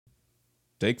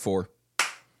Take 4.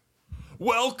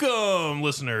 Welcome,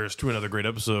 listeners, to another great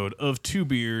episode of Two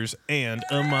Beers and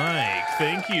a Mic.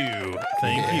 Thank you.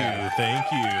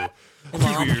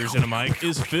 Two Beers and a Mic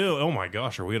is Phil. Oh my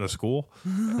gosh, are we in a school? Oh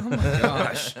my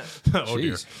gosh. Oh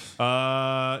dear.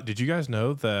 Did you guys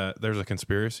know that there's a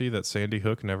conspiracy that Sandy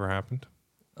Hook never happened?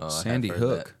 Sandy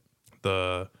Hook.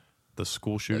 The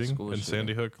school shooting in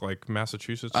Sandy Hook, like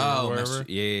Massachusetts or wherever?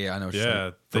 Yeah, I know what you're Yeah,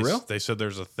 saying. For real? They said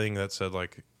there's a thing that said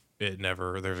like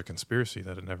there's a conspiracy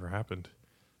that it never happened.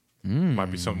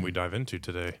 Might be something we dive into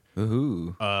today.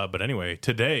 Ooh. But anyway,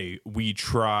 today we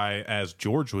try, as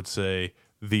George would say,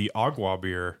 the agua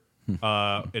beer.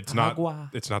 It's not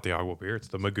the agua beer. It's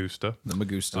the Me Gusta. The Me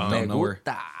Gusta. Don't know where.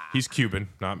 He's Cuban,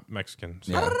 not Mexican,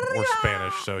 so, or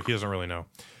Spanish, so he doesn't really know.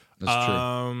 That's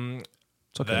true.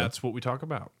 Okay. That's what we talk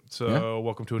about. So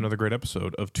welcome to another great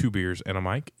episode of Two Beers and a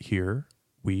Mic. Here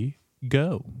we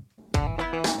go.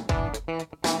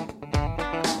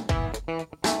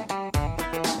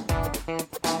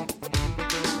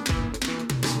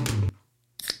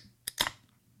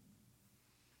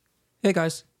 Hey,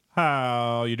 guys.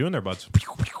 How you doing there, buds?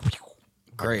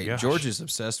 Great. gosh. George is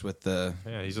obsessed with the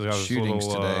He's got his shootings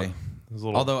little, today.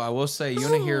 Although I will say, you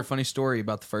want to hear a funny story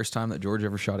about the first time that George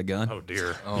ever shot a gun? Oh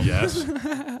dear. Yes.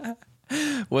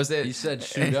 Was it? He said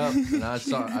shoot up, and I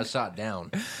shot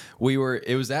down.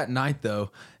 It was at night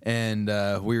though, and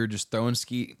we were just throwing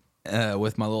skeet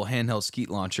with my little handheld skeet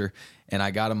launcher, and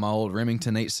I got him my old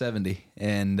Remington 870,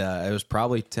 and it was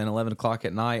probably 10, 11 o'clock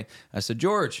at night. I said,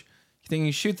 George, you think you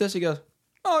can shoot this? He goes,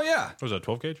 oh yeah. Was that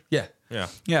 12 gauge? Yeah. Yeah.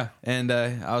 Yeah. And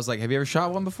I was like, have you ever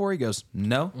shot one before? He goes,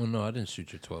 no. Well, no, I didn't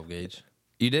shoot your 12 gauge.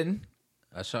 You didn't?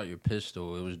 I shot your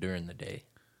pistol. It was during the day.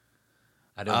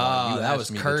 I didn't want you that asked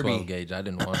was me Kirby. the 12 gauge. I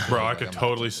didn't want to. Bro, I could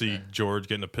totally see George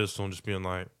getting a pistol and just being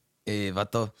like, Hey,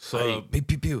 vato. So- Pew,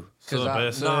 pew, pew.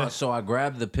 So I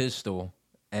grabbed the pistol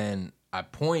and I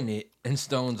pointed, and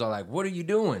Stone's all like, "What are you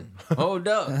doing? Hold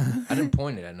up!" I didn't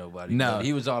point it at nobody. No. But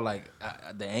he was all like,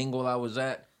 the angle I was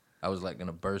at, I was like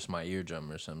gonna burst my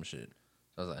eardrum or some shit.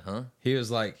 So I was like, "Huh?" He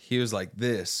was like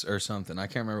this or something. I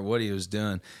can't remember what he was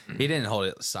doing. He didn't hold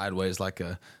it sideways like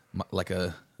a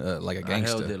gangster. I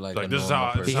held it like a this is normal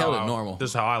how person. He held it normal.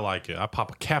 This is how I like it. I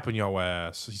pop a cap in your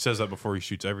ass. He says that before he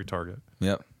shoots every target.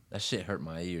 Yep. That shit hurt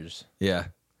my ears. Yeah.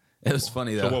 It was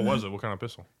funny though. So what was it? What kind of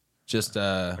pistol? Just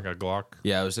Like a Glock?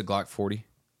 yeah, it was a Glock 40.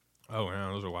 Oh yeah,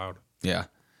 those are loud. Yeah.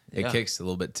 It Yeah. kicks a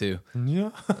little bit too. Yeah.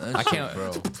 I can't-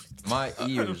 bro. My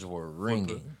ears were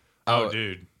ringing. Oh,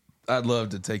 dude. I'd love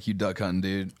to take you duck hunting,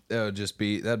 dude.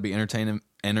 That'd be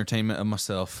entertainment of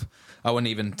myself. I wouldn't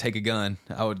even take a gun.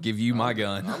 I would give you my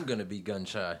gun. I'm gonna be gun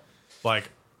shy. Like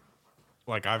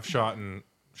I've shot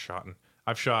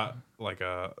like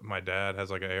my dad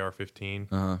has like an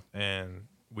AR-15, and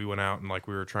we went out and like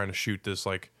we were trying to shoot this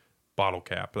like bottle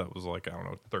cap that was like, I don't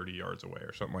know, 30 yards away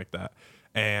or something like that,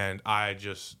 and I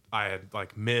had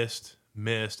like missed, and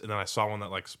then I saw one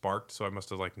that like sparked, so I must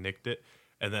have like nicked it,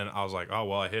 and then I was like, oh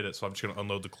well, I hit it, so I'm just gonna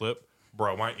unload the clip.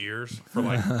 Bro, my ears for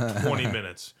like 20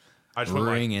 minutes, I just went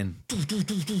like, Ringing.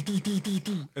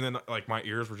 and then like my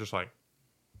ears were just like,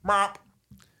 mop,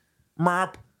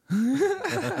 mop,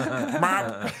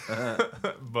 mop.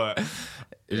 But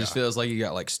It just feels like you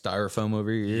got like styrofoam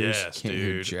over your ears. yes, Can't hear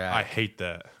dude, jack. I hate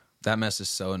that. That mess is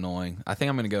so annoying. I think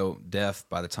I'm going to go deaf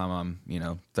by the time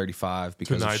I'm, 35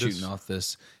 because of Tinnitus? shooting off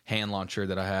this hand launcher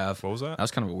that I have. What was that? That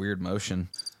was kind of a weird motion,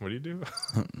 What do you do?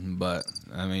 but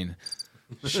I mean,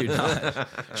 shooting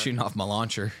off my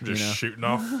launcher. Just shooting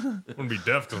off. I'm gonna be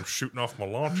deaf because I'm shooting off my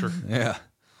launcher. Yeah.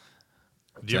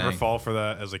 Do you ever Dang. fall for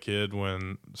that as a kid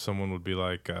when someone would be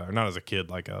like, not as a kid,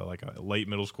 like a late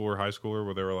middle schooler, high schooler,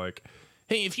 where they were like,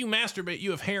 hey, if you masturbate,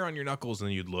 you have hair on your knuckles, and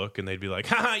then you'd look, and they'd be like,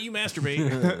 haha, you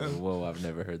masturbate. Whoa, I've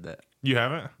never heard that. You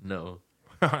haven't? No.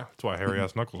 That's why hairy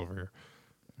ass knuckles over here.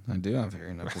 I do have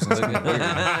hairy knuckles. That's kinda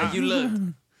weird. You look.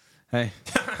 Hey,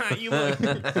 You look.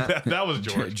 that was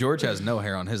George. George has no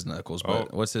hair on his knuckles, but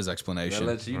Oh. what's his That explanation?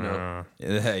 lets you know.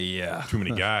 Yeah. Too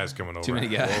many guys coming over. Too many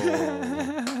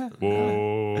guys.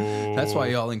 Whoa. That's why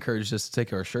y'all encouraged us to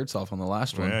take our shirts off on the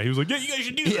last one. Yeah, he was like, yeah, you guys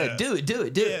should do Yeah, that. do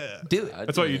it. Yeah. Do it.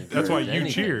 That's why you. That's why you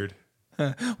cheered.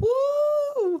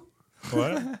 Woo!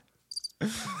 What?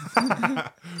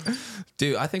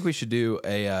 Dude, I think we should do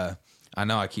a. I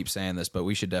know I keep saying this, but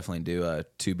we should definitely do a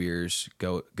Two Beers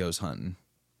goes hunting.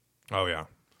 Oh yeah.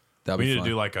 That'll We be need fun. to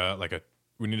do like a.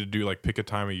 We need to do like pick a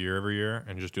time of year every year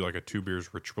and just do like a 2 beers.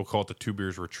 We'll call it the 2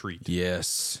 beers retreat.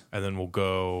 Yes. And then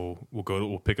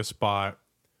we'll pick a spot.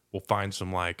 We'll find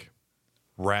some like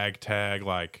ragtag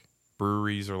like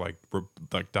breweries or like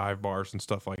dive bars and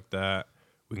stuff like that.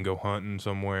 We can go hunting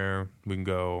somewhere. We can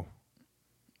go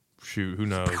shoot, who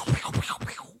knows? We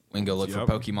can go look for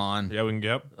Pokemon. Yeah, we can.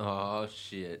 Yep. Oh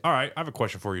shit. All right, I have a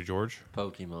question for you, George.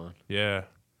 Pokemon. Yeah.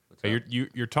 Hey,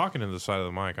 you're talking to the side of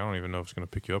the mic. I don't even know if it's gonna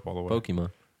pick you up all the way.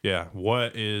 Pokemon. Yeah.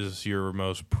 What is your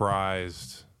most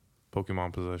prized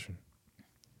Pokemon possession?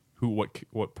 What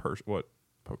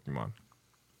Pokemon?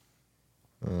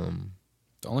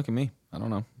 Don't look at me. I don't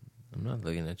know. I'm not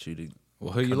looking at you to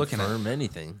Well, who are you looking at? confirm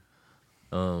anything.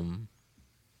 I'm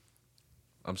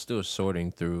still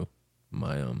sorting through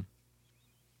my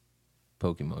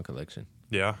Pokemon collection.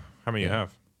 Yeah. How many you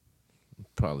have?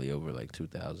 Probably over like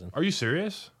 2,000. Are you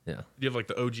serious? Yeah. Do you have like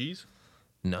the OGs?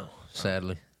 No,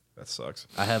 sadly. That sucks.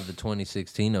 I have the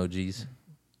 2016 OGs,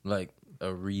 like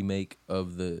a remake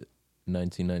of the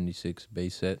 1996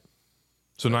 base set.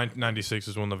 So 96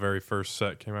 is when the very first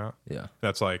set came out? Yeah.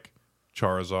 That's like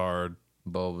Charizard,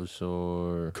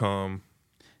 Bulbasaur.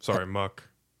 Muck.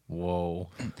 Whoa.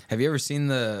 Have you ever seen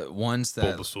the ones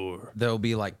that Bulbasaur. there'll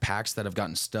be like packs that have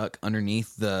gotten stuck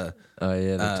underneath the Oh,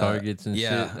 yeah, the targets and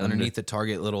shit. underneath the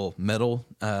Target little metal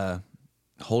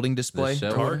holding display.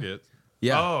 shelf? Target?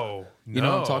 Yeah. Oh, no. You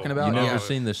know what I'm talking about? You never Yeah.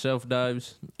 seen the shelf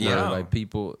dives? Yeah. Where, like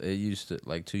people, it used to,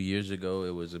 like 2 years ago, it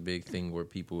was a big thing where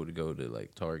people would go to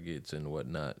like Targets and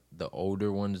whatnot. The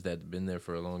older ones that's been there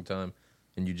for a long time,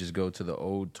 and you just go to the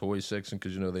old toy section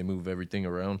because they move everything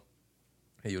around.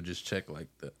 And you'll just check like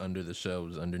the under the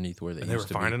shelves underneath where they And they were used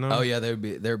to finding be. them? Oh yeah,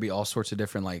 there'd be all sorts of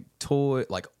different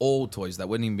like old toys that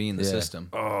wouldn't even be in the Yeah. system.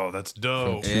 Oh, that's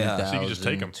dope. Yeah. So you can just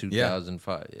take them.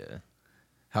 2005, yeah.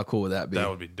 How cool would that be? That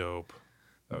would be dope.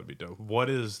 That would be dope. What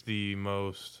is the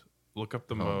most... Look up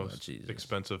the most Jesus.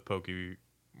 expensive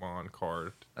Pokemon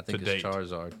card I think to it's date.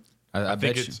 Charizard. I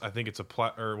bet you I think it's a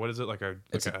or what is it like a?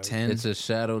 it's like a 10. It's a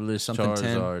shadowless Something 10.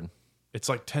 Charizard. It's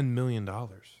like $10 million.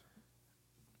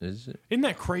 Is it? Isn't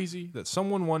that crazy that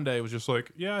someone one day was just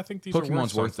like, yeah, I think these are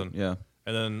Pokemon's worth worth it. something. Yeah.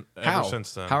 And then How? ever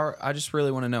since then, I just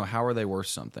really want to know, how are they worth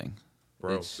something?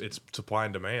 bro, It's- it's supply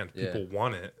and demand. Yeah. People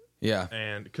want it. Yeah.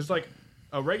 And because like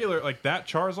a regular, like that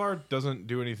Charizard doesn't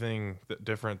do anything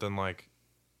different than like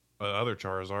other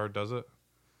Charizard, does it?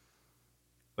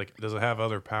 Like, does it have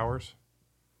other powers?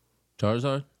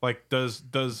 Charizard? Like, does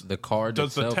The card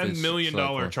does the itself $10 is million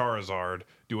like one. Charizard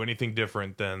do anything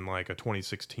different than like a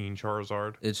 2016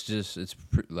 Charizard? It's just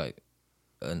like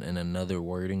in another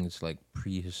wording. It's like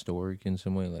prehistoric in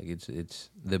some way. Like it's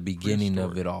the beginning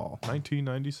of it all.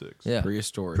 1996. Yeah,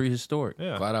 Prehistoric.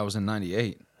 Yeah. Glad I was in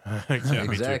 98. Yeah, me too.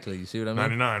 exactly. You see what I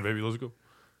mean? 99, baby. Let's go.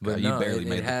 But You no, barely it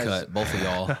made has, the cut, both of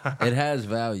y'all. It has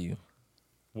value.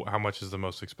 How much is the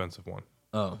most expensive one?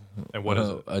 Oh, And what is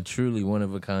it? A truly one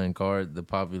of a kind card. The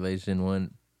population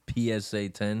one, PSA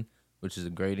 10, which is a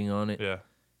grading on it. Yeah.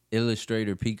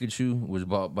 Illustrator Pikachu was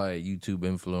bought by a YouTube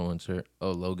influencer.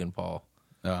 Oh, Logan Paul.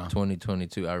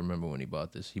 2022. I remember when he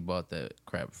bought this. He bought that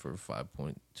crap for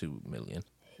 5.2 million.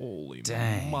 Holy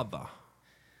Dang. mother.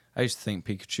 I used to think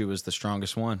Pikachu was the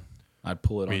strongest one. I'd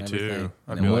pull it Me on too. everything.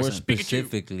 I'd And be it More like, wasn't.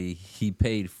 specifically, he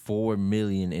paid $4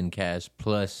 million in cash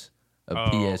plus a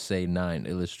Oh. PSA 9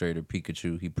 Illustrator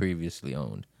Pikachu he previously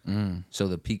owned. So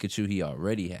the Pikachu he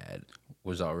already had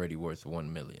was already worth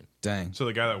 $1 million. Dang. So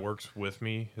the guy that works with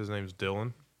me, his name's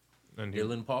Dylan. And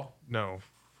Dylan Paul? No,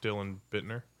 Dylan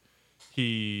Bittner.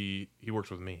 He works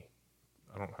with me.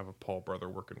 I don't have a Paul brother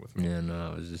working with me. Yeah,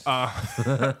 no, it was just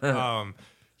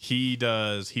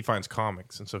He finds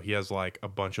comics, and so he has like a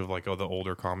bunch of like the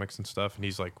older comics and stuff, and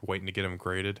he's like waiting to get them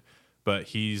graded. But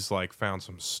he's like found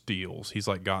some steals. He's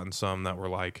like gotten some that were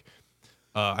like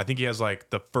I think he has like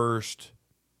the first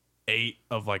 8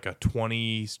 of like a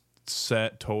 20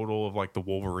 set total of like the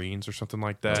Wolverines or something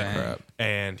like that. Dang.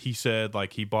 And he said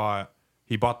like he bought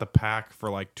the pack for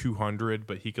like 200,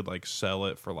 but he could like sell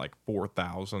it for like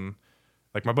 4,000.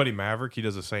 Like my buddy Maverick, he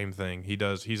does the same thing. He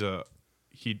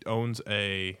owns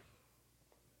an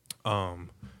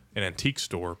antique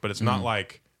store, but it's not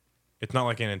like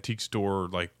an antique store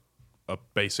like a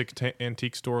basic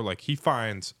antique store. Like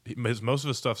most of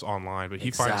his stuff's online, but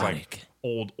he finds like Exotic.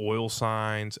 old oil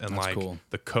signs and That's like cool.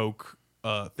 the Coke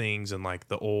things and like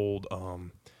the old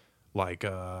like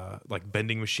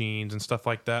bending machines and stuff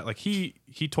like that. Like he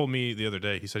told me the other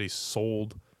day, he said he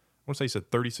sold, I want to say he said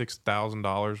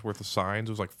 $36,000 worth of signs.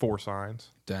 It was like 4 signs.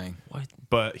 Dang. what?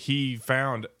 But he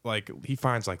finds like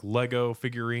Lego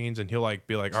figurines, and he'll like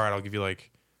be like, all right, I'll give you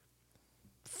like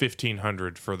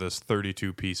 $1,500 for this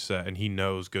 32-piece set, and he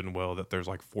knows good and well that there's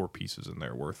like 4 pieces in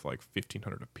there worth like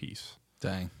 $1,500 a piece.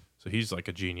 Dang. So he's like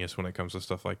a genius when it comes to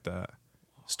stuff like that.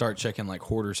 Start checking like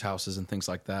hoarders' houses and things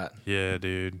like that. Yeah,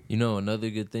 dude. You know, another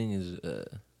good thing is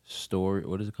storage.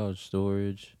 What is it called?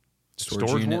 Storage.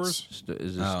 Storage units. wars?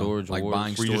 Is it Oh, storage like wars?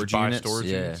 buying Where you just storage buy units. storage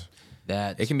Yeah, units?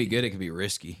 that It can be good. It can be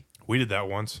risky. We did that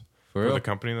once For for real? the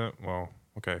company that. Well,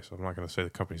 okay, so I'm not going to say the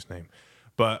company's name,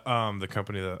 but the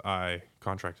company that I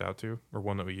contract out to, or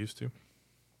one that we used to,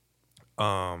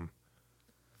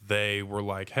 they were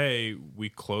like, "Hey, we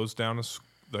closed down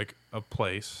a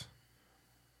place."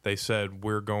 They said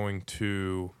we're going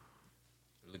to.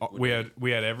 We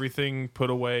had everything put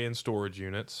away in storage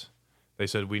units. They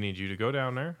said we need you to go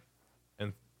down there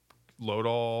and load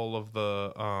all of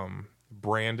the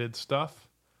branded stuff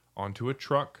onto a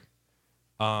truck,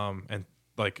 and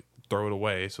like throw it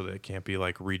away so that it can't be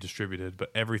like redistributed.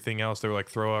 But everything else, they were like,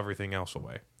 throw everything else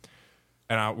away.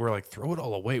 And we're like, throw it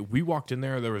all away. We walked in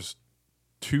there was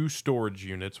 2 storage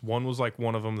units. One was like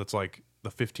one of them that's like the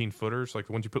 15-footers, like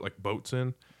the ones you put like boats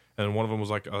in. And one of them was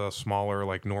like a smaller,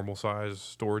 like normal size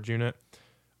storage unit.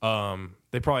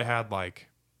 They probably had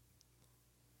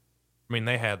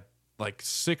they had like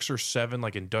 6 or 7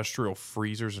 like industrial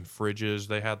freezers and fridges.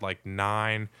 They had like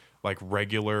 9 like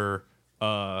regular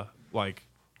like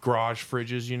garage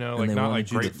fridges, you know, And like they not wanted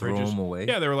like you to great throw fridges. them away?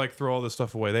 Yeah, they were like, throw all this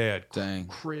stuff away. They had Dang.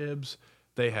 cribs.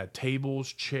 They had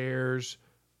tables, chairs,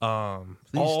 all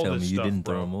tell this me you stuff, didn't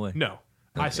bro. throw 'em away. No.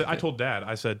 I told Dad,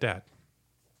 I said, Dad,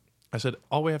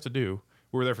 all we have to do,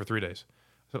 we were there for 3 days.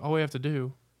 I said, all we have to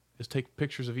do is take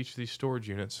pictures of each of these storage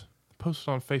units, post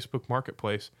it on Facebook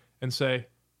Marketplace, and say,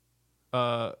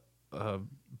 BY,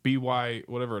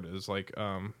 whatever it is, like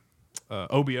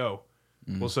OBO.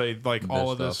 We'll say, like,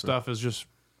 all of this stuff is just,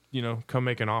 you know, come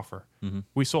make an offer.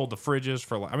 We sold the fridges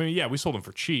for, like, we sold them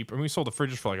for cheap. We sold the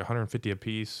fridges for like $150 a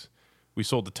piece. We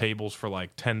sold the tables for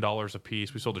like $10 a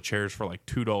piece. We sold the chairs for like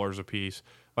 $2 a piece.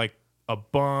 Like, a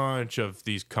bunch of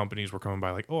these companies were coming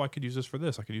by like, oh, I could use this for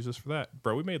this. I could use this for that.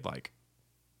 Bro, we made like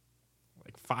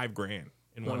 $5,000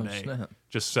 in one day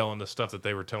just selling the stuff that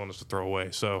they were telling us to throw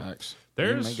away. So Nice. You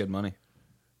there's make good money.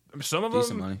 some of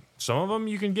Decent them, money. some of them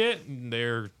you can get. And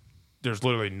there's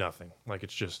literally nothing. Like,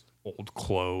 it's just old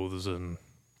clothes and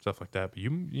stuff like that. But you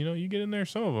know, you get in there,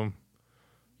 some of them,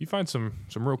 you find some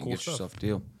real cool Get stuff. yourself a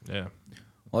deal. Yeah.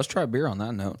 Well, let's try a beer on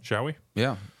that note. Shall we?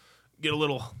 Yeah. Get a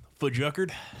little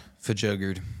fudjuckered.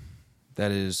 Fajuggered.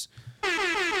 That is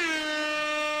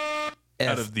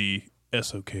Out of the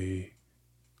SOK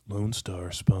Lone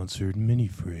Star sponsored mini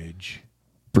fridge.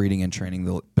 breeding and training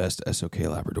the best SOK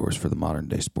Labradors for the modern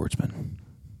day sportsman.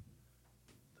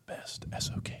 The best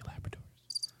SOK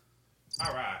Labradors.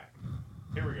 All right.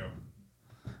 Here we go.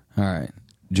 All right.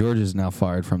 George is now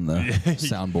fired from the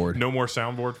soundboard. No more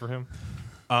soundboard for him.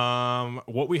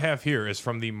 What we have here is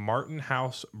from the Martin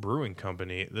House Brewing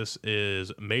Company. This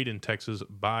is made in Texas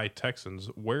by Texans.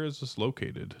 Where is this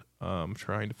located? I'm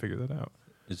trying to figure that out.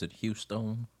 Is it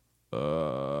Houston?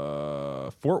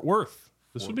 Fort Worth.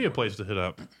 This would be a place to hit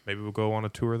up. Maybe we'll go on a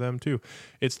tour of them too.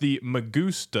 It's the Me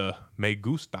Gusta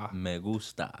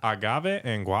Agave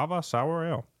and Guava Sour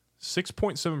Ale.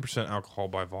 6.7% alcohol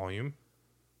by volume.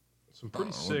 Some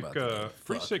pretty sick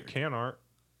can art.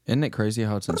 Isn't it crazy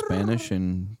how it's in Spanish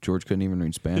and George couldn't even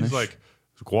read Spanish? He's like,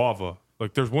 it's guava.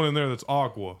 Like, there's one in there that's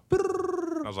agua.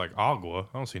 I was like, agua?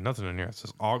 I don't see nothing in here. It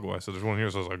says agua. I said, there's one here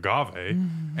that says agave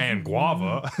and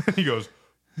guava. He goes,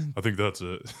 I think that's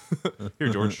it. Here,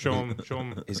 George, show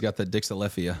him. He's got the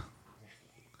Dixalefia.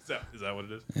 Is that what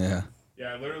it is? Yeah.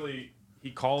 Yeah, literally, he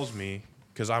calls me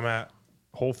because I'm at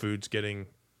Whole Foods getting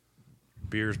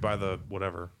beers by the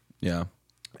whatever. Yeah.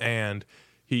 And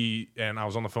I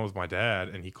was on the phone with my dad,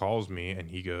 and he calls me, and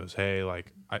he goes, "Hey,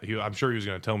 like, I'm sure he was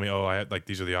going to tell me, oh, I had, like,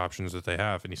 these are the options that they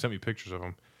have," and he sent me pictures of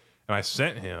them, and I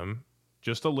sent him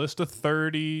just a list of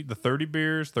 30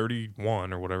 beers,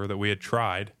 31 or whatever that we had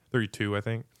tried, 32, I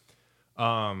think,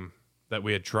 that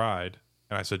we had tried,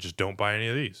 and I said, just don't buy any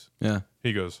of these. Yeah.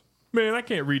 He goes, man, I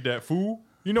can't read that, fool.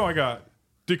 You know I got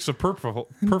Perfilia.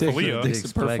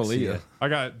 Perfilia. I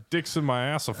got dicks in my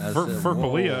ass of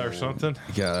Furpalia or something.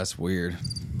 Yeah, that's weird.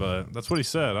 But that's what he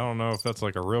said. I don't know if that's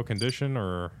like a real condition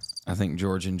or... I think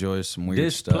George enjoys some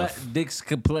weird stuff. Dick's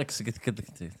complex.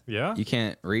 Yeah? You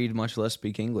can't read, much less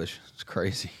speak English. It's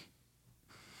crazy.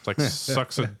 It's like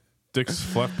sucks a dick's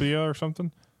flepia or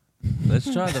something? Let's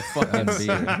try the fucking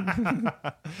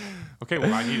beer. Okay,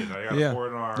 well, I need it. I gotta pour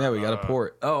it in our... Yeah, we got to pour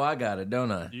it. Oh, I got it,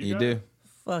 don't I? You do.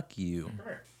 Fuck you.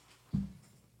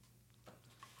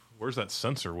 Where's that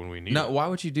sensor when we need No, it? why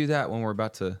would you do that when you're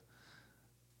about to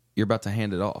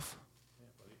hand it off?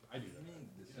 I do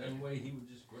that. The same way he would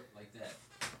just grip like that.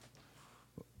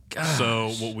 Gosh. So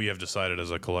what we have decided as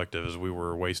a collective is we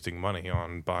were wasting money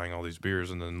on buying all these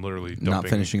beers and then literally Not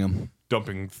finishing them.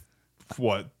 dumping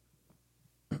what,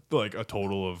 like a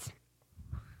total of,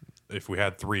 if we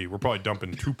had 3, we're probably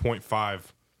dumping 2.5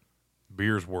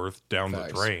 beers worth down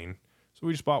the drain. So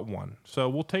we just bought 1. So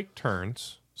we'll take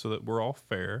turns. so that we're all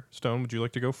fair. Stone, would you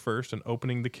like to go first in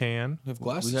opening the can? We have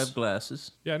glasses. We have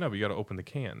glasses. Yeah, no, but you got to open the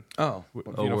can. Oh, You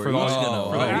Oh, know, we're for the each for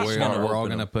gonna- the oh, ass we're mark. gonna we're all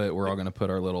open gonna put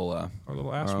our little Our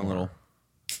little ass our own mark. little.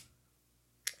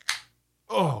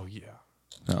 Oh yeah.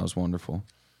 That was wonderful.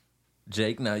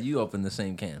 Jake, now you open the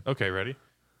same can. Okay, ready?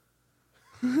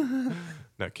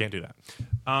 No, can't do that.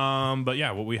 But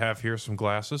yeah, what we have here is some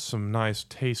glasses, some nice,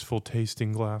 tasteful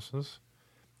tasting glasses.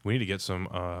 We need to get some.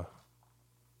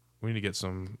 We need to get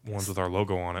some ones with our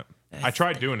logo on it. I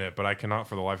tried doing it, but I cannot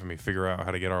for the life of me figure out how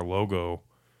to get our logo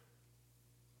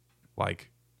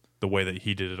like the way that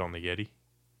he did it on the Yeti.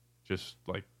 Just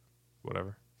like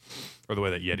whatever. Or the way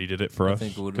that Yeti did it for I us.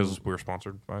 think it would- Because we're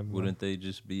sponsored by them. Wouldn't they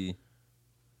just be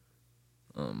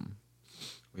Will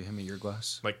you hand me your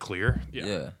glass? Like clear?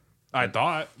 yeah. I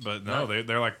thought, but no,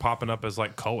 they're like popping up as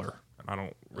like color. And I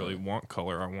don't really want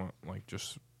color. I want like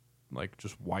just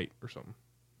white or something.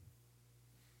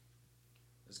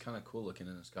 It's kind of cool looking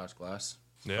in a Scotch glass.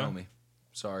 Yeah. Foamy.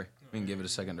 Sorry, we can give it a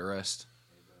second to rest.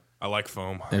 I like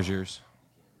foam. There's yours.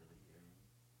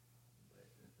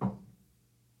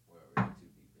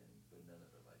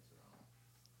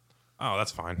 Oh,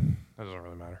 that's fine. That doesn't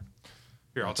really matter.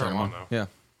 Here, I'll turn them on though. Yeah.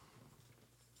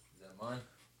 Is that mine?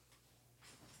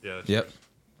 Yeah. That's Yep. yours.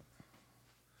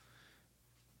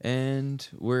 And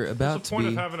we're about What's the to point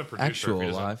be of having a producer if actual he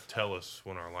doesn't live. tell us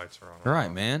when our lights are on? All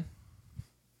right, man.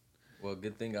 Well,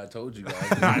 good thing I told you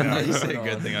guys. You said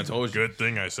good thing I told you. Good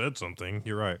thing I said something.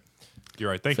 You're right. You're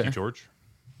right. Thank you, Fair. George.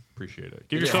 Appreciate it.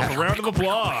 Give Yeah. yourself a round of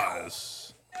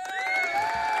applause.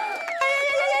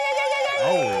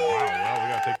 Oh, wow. Well,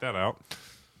 we got to take that out.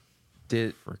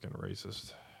 Did Freaking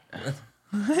racist.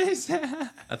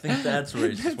 I think that's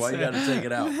racist. Why you got to take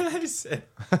it out?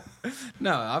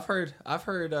 No, I've heard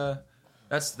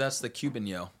that's the Cuban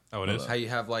yell. Oh, it is? How you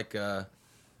have like what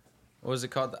was it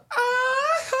called?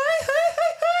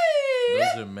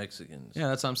 Those are Mexicans. Yeah,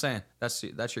 that's what I'm saying.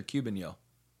 That's your Cuban yell.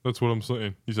 That's what I'm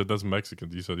saying. You said that's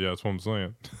Mexicans. You said, yeah, that's what I'm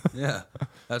saying. Yeah,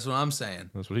 that's what I'm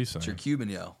saying. That's what he's It's your saying. Cuban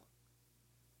yell.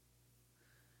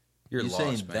 You're You're lost,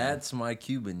 saying man. that's my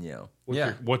Cuban yell.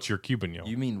 What's your Cuban yell?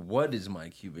 You mean what is my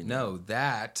Cuban yell? No,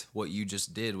 that what you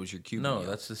just did was your Cuban No, yell.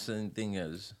 that's the same thing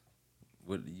as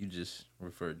what you just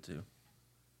referred to.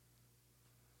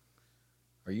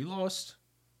 Are you lost?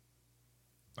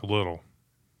 A little.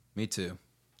 Me too.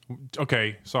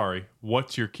 Okay, sorry.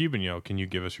 What's your Cuban yell? Can you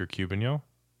give us your Cuban yell?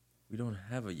 We don't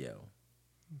have a yell.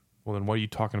 Well, then what are you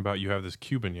talking about? You have this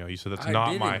Cuban yell. You said that's I not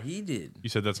didn't. my. He did. You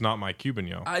said that's not my Cuban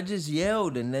yell. I just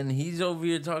yelled, and then he's over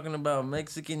here talking about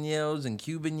Mexican yells and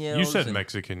Cuban yells. You said and-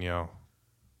 Mexican yell.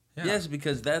 Yeah. Yes,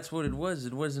 because that's what it was.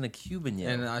 It wasn't a Cuban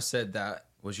yell. And I said that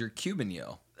was your Cuban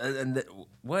yell.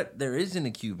 What? There isn't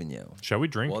a Cuban yell. Shall we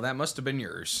drink? Well, that must have been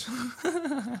yours.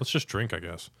 Let's just drink, I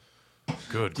guess.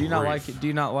 Good. Do you not like it? Do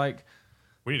you not like?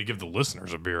 We need to give the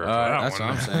listeners a beer after right, that That's one.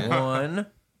 what I'm saying. One.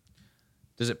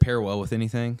 Does it pair well with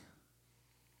anything?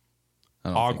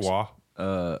 I don't think so.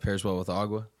 Agua. Pairs well with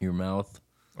agua. Your mouth.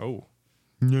 Oh.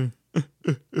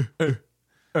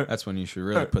 That's when you should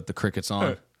really put the crickets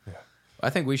on. I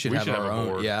think we should have our a own.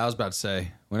 board. Yeah, I was about to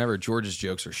say. Whenever George's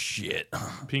jokes are shit,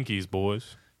 Pinkies,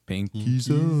 boys. pinkies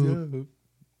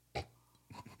up.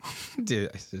 Dude,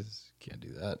 I just can't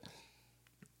do that.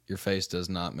 Your face does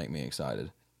not make me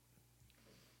excited.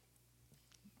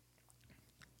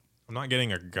 I'm not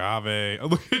getting agave. Oh,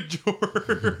 look at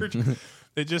George.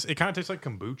 It kind of tastes like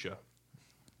kombucha.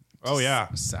 Oh,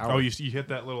 yeah. Sour. Oh, you hit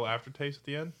that little aftertaste at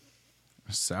the end?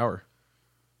 Sour.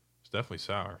 It's definitely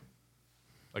sour.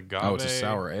 Agave. Oh, it's a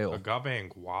sour ale. Agave and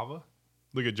guava.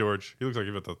 Look at George. He looks like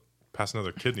he's about to pass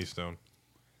another kidney stone.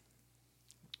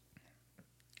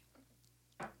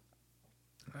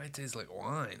 It tastes like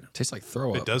wine. Tastes like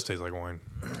throw It up. does taste like wine.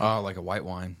 Oh, like a white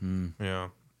wine. Yeah.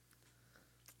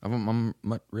 I'm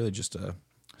really just a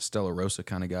Stella Rosa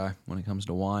kind of guy when it comes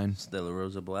to wine. Stella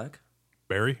Rosa Black.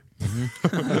 Barry?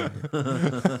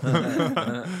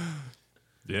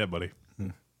 Yeah, buddy.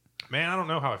 Man, I don't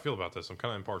know how I feel about this. I'm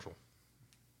kind of impartial.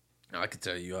 I can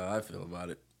tell you how I feel about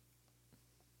it.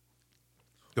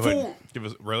 Go ahead. Give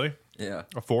us really Yeah.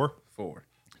 a 4. 4.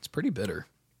 It's pretty bitter.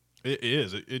 It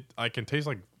is. I can taste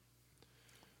like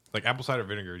apple cider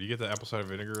vinegar. Do you get the apple cider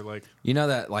vinegar? Like You know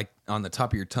that like on the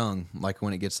top of your tongue, like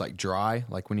when it gets like dry,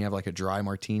 like when you have like a dry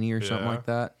martini or something Yeah. like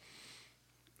that.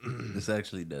 This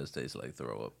actually does taste like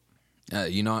throw up.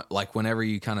 You know, like whenever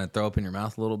you kind of throw up in your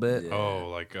mouth a little bit. Yeah. oh,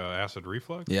 like acid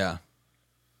reflux. Yeah.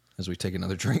 As we take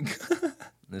another drink.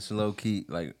 This low key,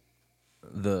 like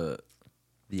the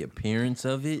appearance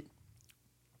of it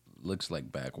looks like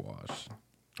backwash.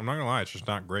 I'm not gonna lie, it's just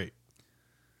not great.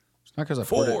 It's not because I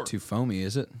poured 4. it too foamy,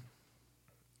 is it?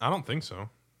 I don't think so.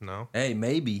 No. Hey,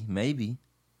 maybe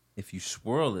if you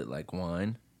swirl it like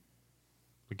wine.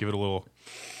 We give it a little.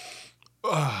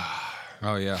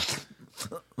 Oh yeah.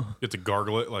 You have to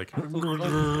gargle it like.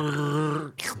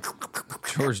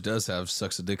 George does have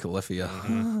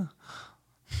succidicalyphia.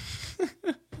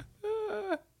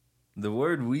 The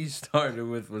word we started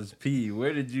with was P.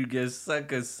 Where did you get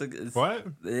sucker? What?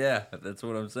 Yeah, that's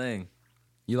what I'm saying.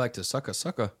 You like to suck a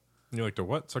sucker. You like to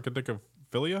what? Suck a dick of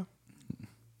philia?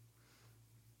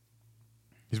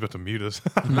 He's about to mute us.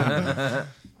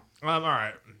 All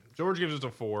right. George gives it a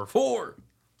 4. 4.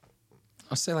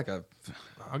 I'll say like a.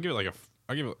 I'll give it like a.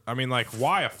 I give it. I mean, like,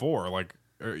 why a 4? Like,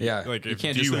 Yeah, Like, you if,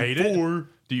 can't do just you say hate 4. it?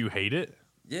 Do you hate it?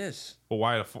 Yes. Well,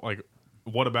 why a 4? Like,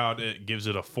 what about it gives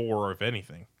it a 4? If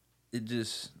anything, It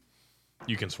just.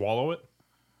 you can swallow it.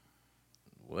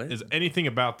 What? Is anything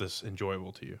about this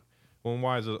enjoyable to you? Well, and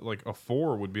why is it like a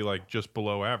 4 would be like just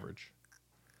below average?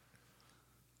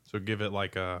 So give it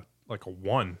like a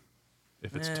 1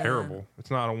 if it's terrible.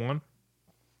 It's not a 1.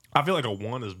 I feel like a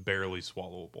 1 is barely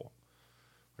swallowable.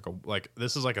 Like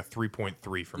this is like a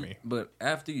 3.3 for me. But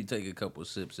after you take a couple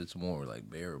sips, it's more like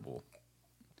bearable.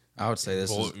 I would say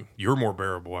this is. You're more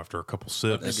bearable after a couple I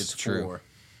sips. think it's true. 4.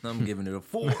 I'm giving it a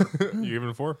 4. You giving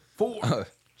it a 4? 4.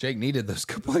 Jake needed those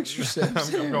couple extra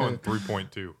sips. I'm going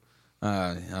 3.2.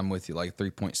 I'm with you, like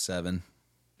 3.7.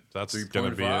 That's 3.5. gonna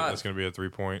be that's gonna be a 3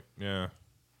 point. Yeah.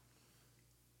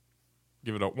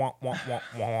 Give it a wah wah wah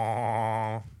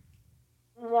wah.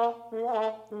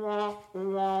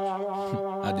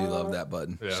 I do love that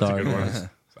button. Yeah, that's Sorry, a good one. guys.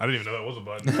 I didn't even know that was a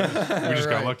button. We just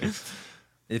got lucky. If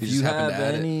You you just happened have to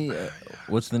add any,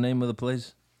 what's the name of the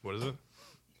place? What is it?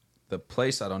 The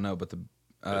place I don't know, but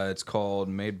it's called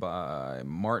made by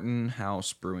Martin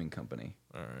House Brewing Company.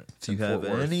 All right. If you in Fort have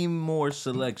Worth. any more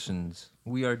selections,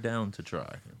 we are down to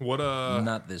try. What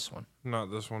Not this one.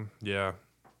 Not this one. Yeah.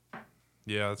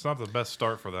 Yeah, it's not the best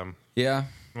start for them. Yeah,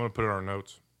 I'm gonna put it in our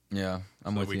notes yeah,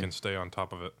 I'm so that with we you. can stay on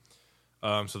top of it.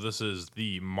 So this is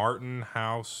the Martin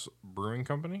House Brewing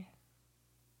Company,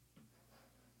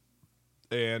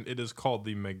 and it is called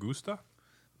the Me Gusta.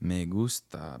 Me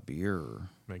gusta beer.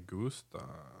 Me Gusta.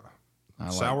 I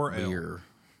Sour like ale. beer.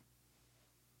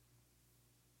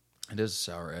 It is a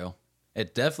sour ale.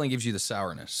 It definitely gives you the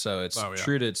sourness, so it's Oh, yeah.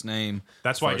 true to its name.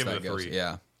 That's as why I far as give it that a goes. 3.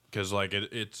 Yeah, Because like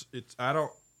it's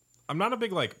I'm not a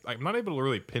big I'm not able to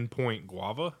really pinpoint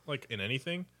guava like in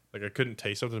anything. Like I couldn't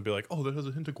taste something and be like, oh, that has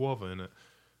a hint of guava in it.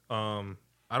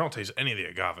 I don't taste any of the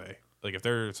agave. Like if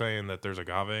they're saying that there's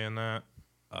agave in that,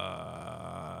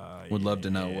 would love to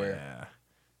know yeah. where.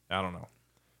 I don't know.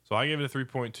 So I gave it a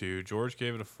 3.2. George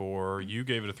gave it a 4. You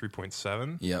gave it a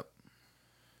 3.7. Yep.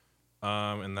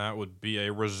 And that would be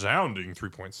a resounding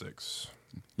 3.6.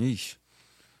 Yeesh.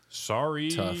 Sorry,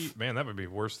 Tough. man. That would be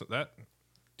worse than that.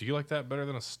 Do you like that better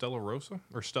than a Stella Rosa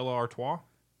or Stella Artois?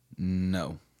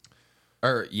 No.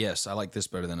 Or yes, I like this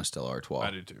better than a Stella Artois.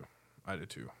 I do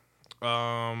too.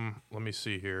 Let me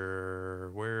see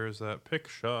here. Where's that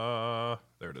picture?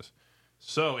 There it is.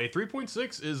 So a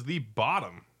 3.6 is the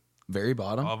bottom Very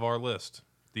bottom. of our list.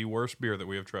 The worst beer that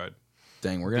we have tried.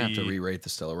 Dang, we're gonna have to the- re-rate the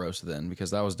Stella Rosa then, because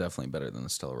that was definitely better than the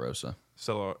Stella Rosa.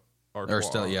 Stella Artois.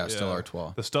 Stella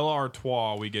Artois. The Stella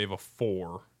Artois we gave a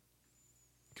 4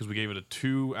 because we gave it a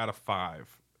 2 out of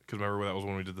 5. Because remember that was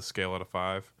when we did the scale out of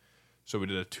 5. So we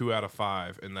did a 2 out of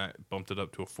 5, and that bumped it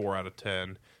up to a 4 out of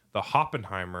 10. The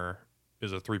Hoppenheimer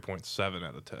is a 3.7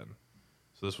 out of 10.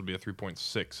 So this would be a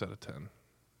 3.6 out of 10.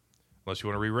 Unless you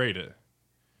want to re-rate it.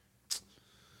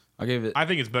 I'll give it. I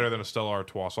think it's better than a Stella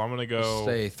Artois, so I'm going to go...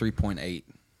 Say 3.8.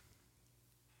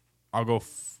 I'll go...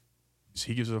 So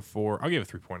he gives it a 4. I'll give it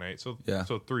 3.8, so Yeah.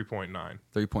 so 3.9.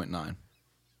 3.9.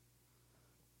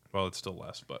 Well, it's still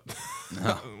less, but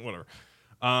whatever.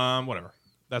 Whatever.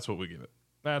 That's what we give it.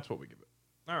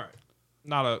 All right.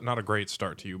 Not a great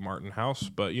start to you, Martin House,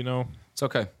 but you know, It's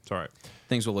okay. it's all right.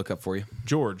 Things will look up for you.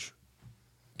 George,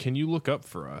 can you look up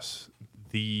for us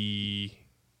the?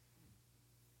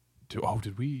 Did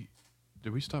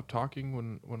we stop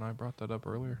talking when I brought that up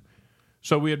earlier?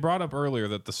 So we had brought up earlier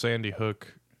that the Sandy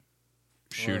Hook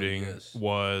shooting yes.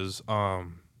 was a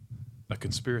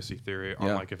conspiracy theory on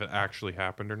Yeah. like if it actually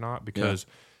happened or not, because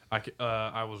I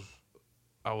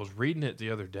was reading it the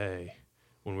other day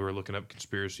when we were looking up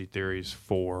conspiracy theories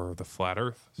for the flat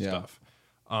Earth stuff.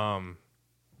 And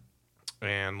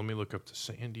let me look up the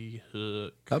Sandy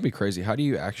Hook. That'd be crazy. How do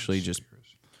you actually just,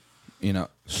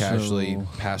 casually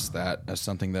pass that as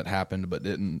something that happened but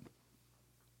didn't?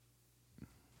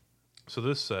 So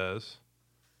this says,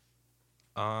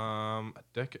 a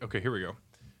decade. Okay, here we go.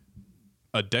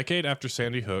 A decade after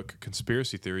Sandy Hook,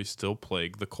 conspiracy theories still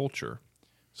plague the culture.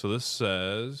 So this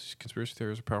says conspiracy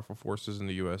theories are powerful forces in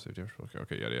the U.S.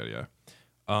 Okay, yada.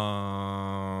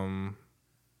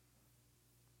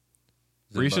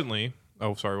 Recently...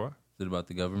 sorry, what? Is it about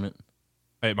the government?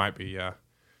 It might be, yeah.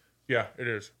 Yeah, it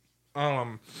is.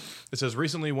 It says,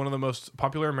 recently, one of the most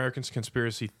popular American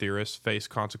conspiracy theorists faced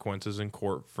consequences in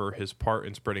court for his part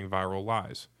in spreading viral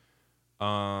lies.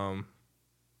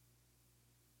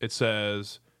 It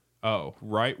says,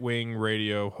 right-wing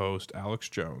radio host Alex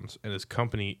Jones and his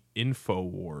company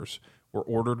InfoWars were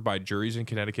ordered by juries in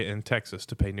Connecticut and Texas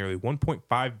to pay nearly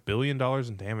 $1.5 billion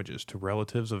in damages to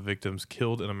relatives of victims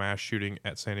killed in a mass shooting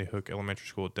at Sandy Hook Elementary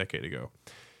School a decade ago.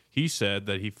 He said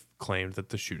that he claimed that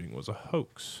the shooting was a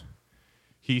hoax.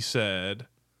 He said,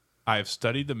 I have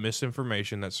studied the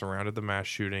misinformation that surrounded the mass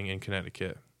shooting in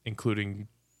Connecticut, including...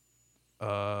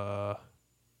 Hold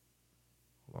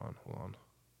on.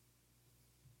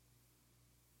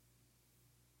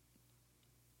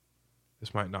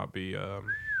 This might not be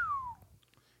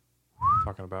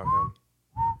talking about him.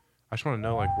 I just want to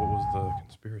know, like, what was the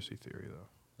conspiracy theory, though?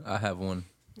 I have one.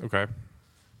 Okay. It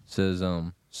says,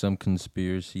 some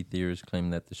conspiracy theorists claim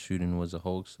that the shooting was a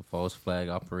hoax, a false flag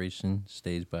operation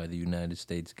staged by the United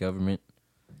States government.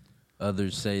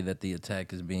 Others say that the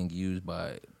attack is being used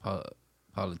by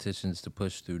politicians to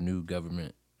push through new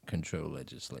government control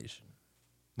legislation.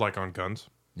 Like on guns?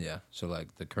 Yeah. So,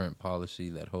 like, the current policy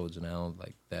that holds now,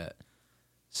 like that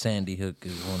Sandy Hook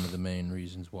is one of the main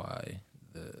reasons why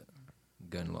the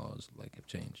gun laws, like, have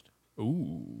changed.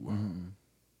 Ooh. Mm-hmm.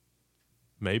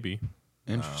 Maybe.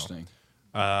 Interesting.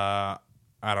 I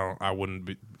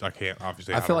can't,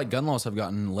 obviously. I feel like gun laws have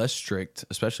gotten less strict,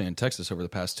 especially in Texas over the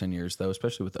past 10 years, though,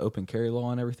 especially with the open carry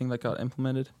law and everything that got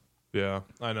implemented. Yeah.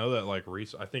 I know that, like,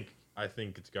 I think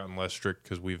it's gotten less strict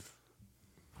because we've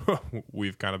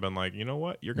kind of been like, you know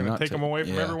what? You're going to take them away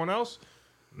from everyone else?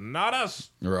 Not us.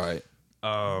 Right.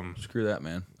 Screw that,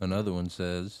 man. Another one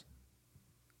says,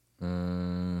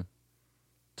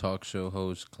 talk show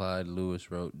host Clyde Lewis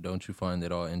wrote, don't you find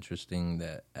it all interesting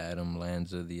that Adam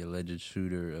Lanza, the alleged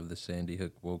shooter of the Sandy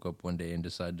Hook, woke up one day and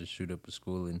decided to shoot up a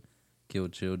school and kill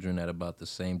children at about the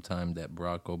same time that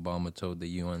Barack Obama told the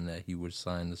UN that he would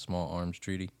sign the Small Arms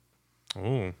Treaty?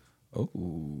 Oh.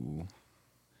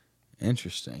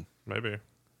 Interesting. Maybe.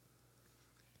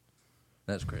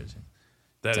 That's crazy.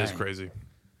 That is crazy.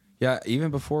 Yeah,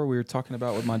 even before we were talking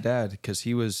about with my dad, because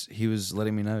he was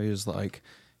letting me know, he was like,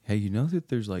 hey, you know that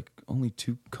there's like only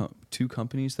two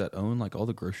companies that own like all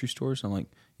the grocery stores? I'm like,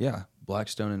 yeah,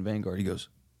 Blackstone and Vanguard. He goes,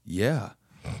 yeah.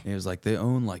 And he was like, they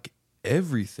own like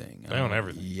everything. They own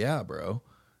everything. Yeah, bro.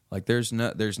 Like there's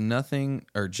nothing,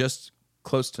 or just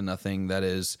close to nothing that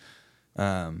is,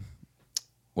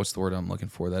 what's the word I'm looking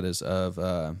for? That is of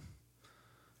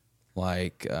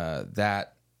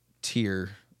that tier,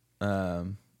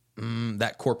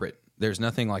 that corporate. There's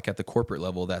nothing like at the corporate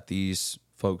level that these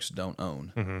folks don't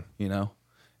own. Mm-hmm. You know,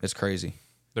 it's crazy.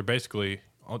 They're basically,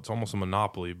 it's almost a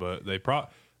monopoly, but they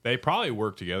probably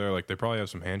work together. Like they probably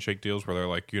have some handshake deals where they're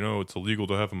like, you know, it's illegal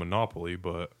to have a monopoly,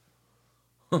 but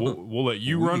we'll let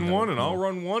you run one and I'll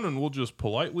run one, and we'll just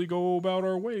politely go about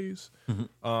our ways.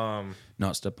 Mm-hmm.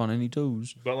 Not step on any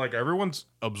toes. But like everyone's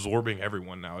absorbing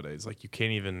everyone nowadays. Like you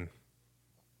can't even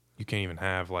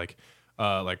have like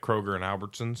Kroger and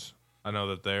Albertsons. I know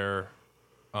that they're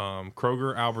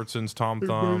Kroger, Albertsons, Tom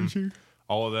Thumb,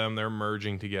 all of them, they're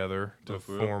merging together to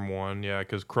form one. Yeah,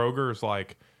 because Kroger's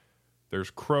like, there's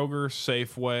Kroger,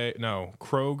 Safeway. No,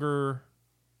 Kroger,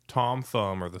 Tom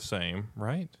Thumb are the same,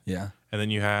 right? Yeah. And then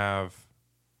you have,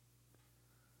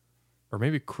 or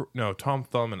maybe, Tom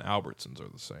Thumb and Albertsons are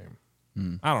the same.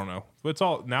 I don't know. It's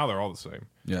all, now they're all the same.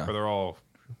 Yeah. Or they're all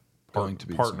going to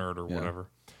be partnered or whatever.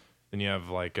 Then you have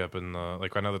like up in the,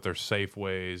 like I know that there's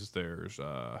Safeways, there's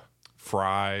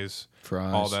Fry's,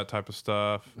 all that type of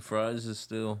stuff. Fry's is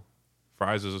a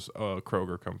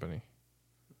Kroger company.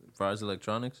 Fry's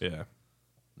Electronics? Yeah.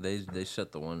 They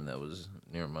shut the one that was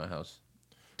near my house.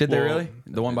 Did they really?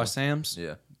 The one by Sam's?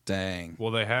 Yeah. Dang.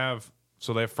 Well, they have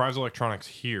Fry's Electronics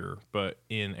here, but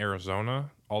in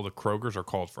Arizona, all the Krogers are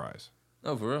called Fry's.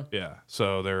 Oh, for real? Yeah.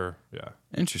 So they're,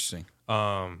 Interesting.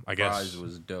 I guess Fry's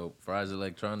was dope. Fry's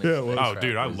Electronics. Yeah. Oh,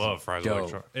 dude, I love Fry's dope.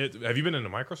 Electronics. Have you been into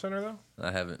Micro Center though?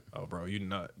 I haven't. Oh, bro, you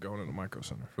nut going into Micro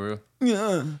Center. For real?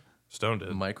 Yeah. Stone did.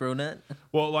 Micronet?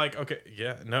 Well, like, okay,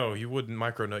 yeah, no, you wouldn't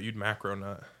micro nut, you'd macro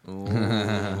nut.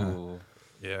 Ooh.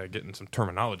 Yeah, getting some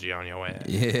terminology on your ass.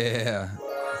 Yeah.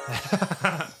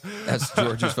 That's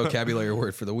George's vocabulary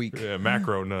word for the week. Yeah,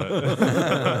 macro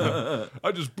nut.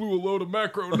 I just blew a load of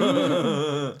macro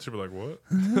nut. She'll be like, what?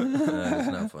 That's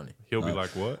not funny. He'll be like,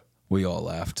 what? We all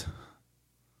laughed.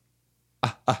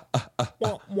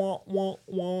 Wah, wah, wah,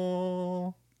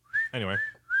 wah. Anyway,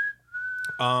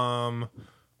 what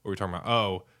were we talking about?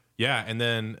 Oh, yeah, and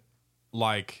then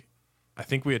like I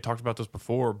think we had talked about this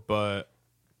before, but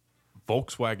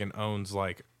Volkswagen owns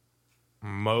like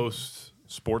most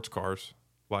sports cars,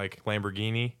 like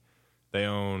Lamborghini. They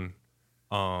own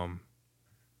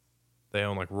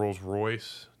like Rolls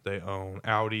Royce. They own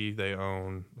Audi. They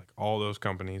own like all those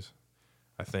companies.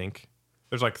 I think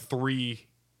there's like three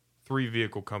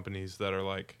vehicle companies that are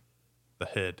like the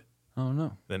head. Oh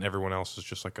no. Then everyone else is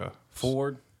just like a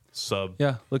Ford sub.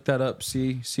 Yeah, look that up.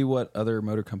 See what other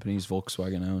motor companies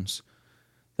Volkswagen owns.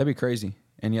 That'd be crazy.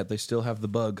 And yet they still have the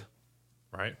bug.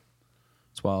 Right.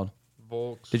 It's wild.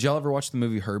 Volks. Did y'all ever watch the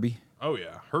movie Herbie? Oh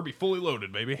yeah, Herbie Fully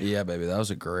Loaded, baby. Yeah, baby. That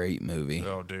was a great movie.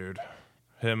 Oh, dude.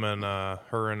 Him and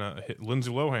her and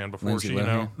Lindsay Lohan before Lindsay she,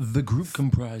 Lohan. The group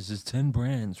comprises 10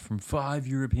 brands from 5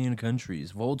 European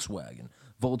countries: Volkswagen,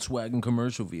 Volkswagen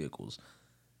commercial vehicles,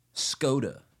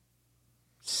 Skoda,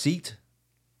 Seat,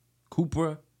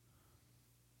 Cupra,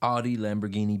 Audi,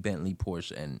 Lamborghini, Bentley,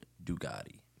 Porsche, and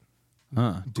Ducati.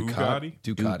 Bugatti?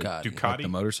 Ducati. Like the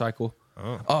motorcycle.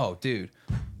 Oh, dude.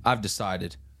 I've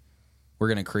decided we're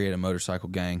going to create a motorcycle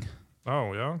gang.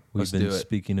 Oh, yeah? Let's We've been do it.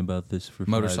 speaking about this for 5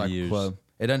 Motorcycle years. club.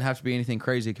 It doesn't have to be anything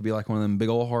crazy. It could be like one of them big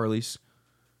old Harleys,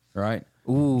 right?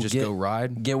 Ooh, Just go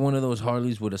ride. Get one of those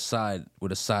Harleys with a side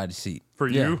seat. For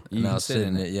Yeah. you? You And can I'll sit sit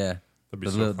in in it. Yeah, That'd be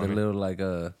the so little, funny. the little like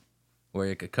where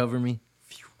it could cover me.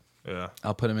 Yeah.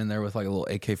 I'll put him in there with like a little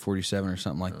AK-47 or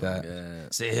something like that. yeah.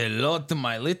 Say hello to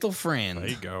my little friend. There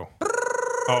you go.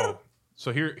 Oh,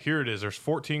 so here it is. There's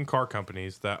 14 car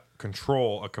companies that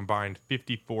control a combined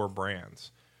 54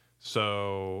 brands.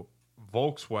 So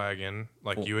Volkswagen,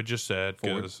 like you had just said,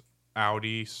 because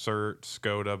Audi, Cert,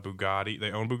 Skoda, Bugatti,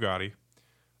 they own Bugatti,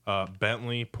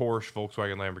 Bentley, Porsche,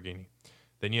 Volkswagen, Lamborghini.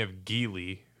 Then you have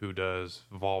Geely, who does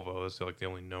Volvo. That's like the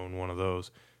only known one of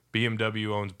those. BMW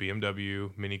owns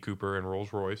BMW, Mini Cooper, and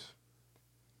Rolls Royce.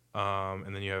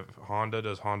 And then you have Honda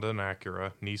does Honda and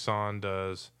Acura. Nissan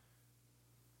does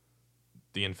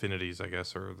the Infinities, I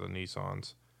guess, or the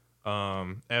Nissans.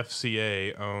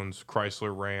 FCA owns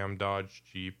Chrysler, Ram, Dodge,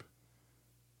 Jeep.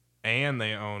 And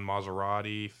they own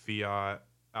Maserati, Fiat,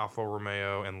 Alfa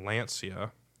Romeo, and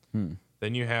Lancia.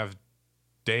 Then you have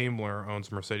Daimler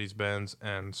owns Mercedes-Benz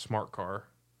and Smart Car.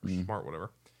 Or Smart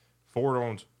whatever. Ford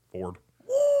owns Ford.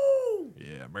 Woo!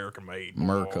 Yeah, American made.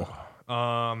 America.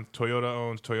 Toyota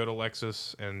owns Toyota,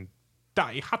 Lexus, and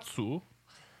Daihatsu.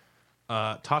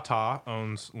 Tata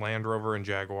owns Land Rover and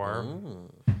Jaguar.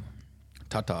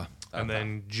 Tata. And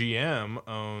then GM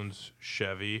owns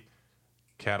Chevy,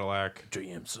 Cadillac,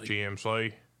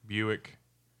 GMC, Buick,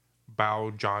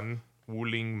 Baojun,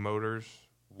 Wuling Motors,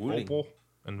 Opel,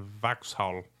 and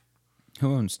Vauxhall.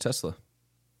 Who owns Tesla?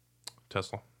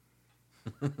 Tesla.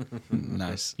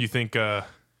 Nice. You think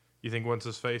once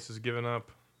his face has given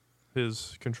up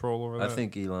his control over I that?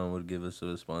 think Elon would give us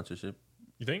a sponsorship.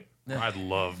 You think? I'd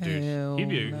love, dude. Hell He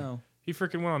no.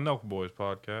 freaking went on Nelk Boys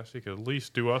podcast. He could at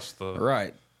least do us the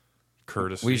Right.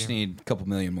 courtesy. We just need a couple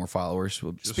million more followers.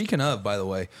 Well, speaking of, by the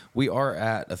way, we are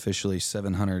at officially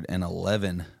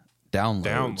 711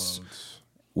 downloads.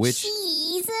 Which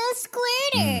He's a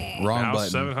squirter. wrong Now button.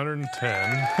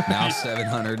 710. Now You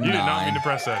 709. did not mean to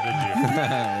press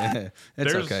that, did you?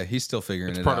 It's There's- okay. He's still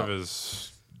figuring It's it part out. of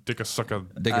his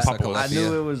Dick-a-sucka Dick-a-sucka I Yeah.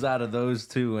 knew it was out of those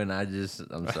two, and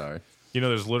I'm sorry. You know,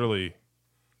 there's literally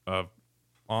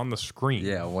on the screen.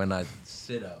 Yeah, when I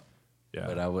sit up. Yeah.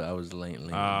 But I was leaning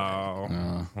back.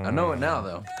 Oh. I know it now,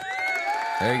 though.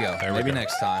 There you go. we Maybe go.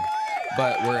 next time.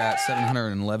 But we're at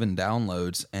 711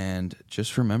 downloads, and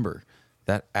just remember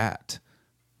that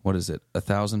what is it,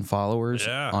 1,000 followers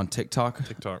on TikTok?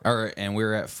 And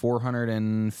we're at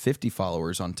 450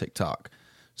 followers on TikTok.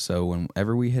 So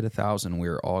whenever we hit 1,000,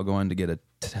 we're all going to get a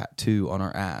tattoo on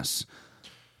our ass.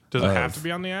 Does it have to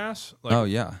be on the ass? Like, Oh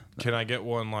yeah. Can I get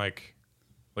one like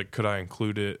could I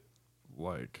include it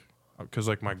because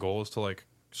my goal is to like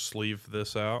sleeve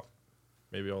this out,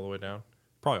 maybe all the way down,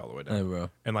 probably all the way down. Hey, bro.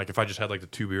 And like if I just had like the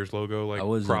Two Beers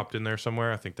logo propped in there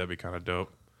somewhere, I think that'd be kind of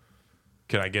dope.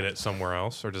 Can I get it somewhere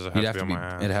else, or does it have to be on my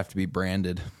ass? It'd have to be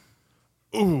branded.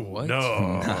 Ooh,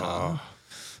 no.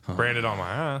 Branded on my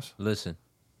ass. Listen,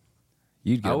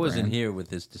 You'd get I a wasn't brand. here with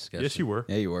this discussion. Yes, you were.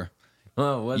 Yeah, you were.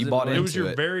 Oh, was You it? bought It was into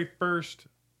your it. very first.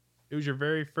 It was your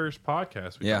very first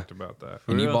podcast. We Yeah. talked about that.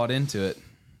 And you real? bought into it.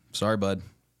 Sorry, bud.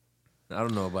 I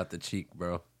don't know about the cheek,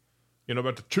 bro. You know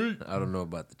about the cheek. I don't know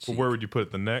about the cheek. Well, where would you put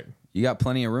it? The neck? You got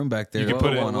plenty of room back there You to could put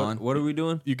put it- one on. What are we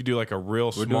doing? You could do like a real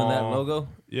We're small. doing that logo?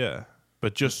 Yeah,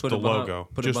 but just Put the it behind- logo.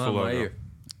 Put Just it the behind my logo.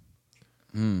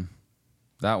 ear.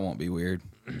 That won't be weird.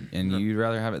 And you'd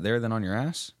rather have it there than on your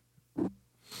ass?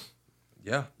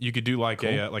 Yeah. You could do like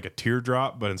a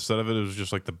teardrop, but instead of it was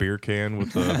just like the beer can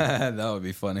with the. That would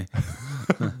be funny.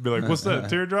 Be like, what's that,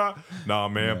 teardrop? Nah,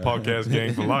 man, podcast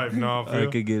gang for life. Nah, I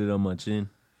could get it on my chin.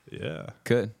 Yeah.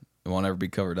 Could. It won't ever be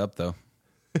covered up, though.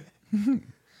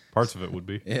 Parts of it would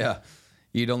be. Yeah.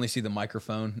 You'd only see the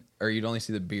microphone, or you'd only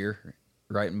see the beer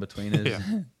right in between his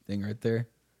thing right there.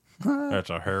 That's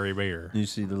a hairy beer. You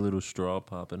see the little straw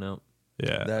popping out?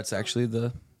 Yeah. That's actually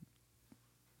the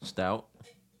Stout?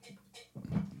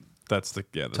 That's the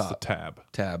tab.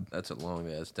 tab. That's a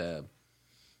long-ass tab.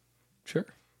 Sure.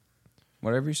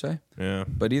 Whatever you say. Yeah.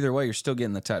 But either way, you're still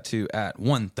getting the tattoo at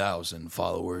 1,000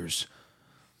 followers.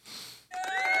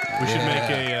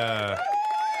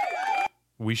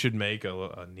 We should make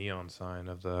a neon sign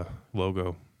of the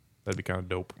logo. That'd be kind of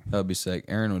dope. That would be sick.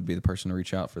 Aaron would be the person to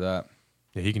reach out for that.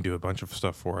 Yeah, he can do a bunch of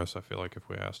stuff for us, I feel like, if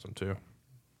we asked him to.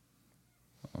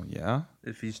 Oh, yeah?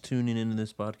 If he's tuning into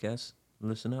this podcast,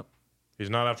 listen up. He's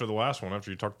not after the last one,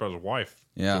 after you talked about his wife,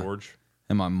 Yeah. George.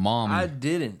 And my mom. I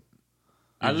didn't.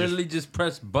 I literally just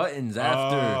pressed buttons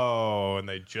after. Oh, and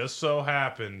they just so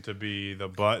happened to be the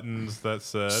buttons that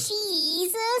said...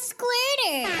 She's a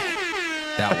squirter.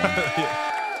 That one.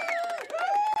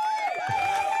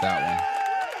 That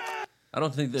one. I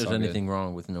don't think there's all good. anything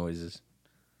wrong with noises.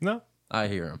 No? I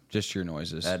hear them Just your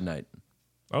noises. at night.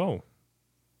 Oh.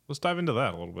 Let's dive into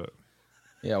that a little bit.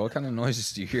 Yeah, what kind of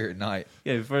noises do you hear at night?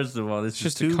 Yeah, first of all, this It's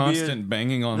just is a two constant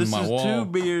banging on beers. This my is wall.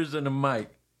 2 beers and a mic.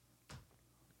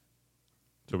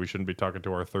 So we shouldn't be talking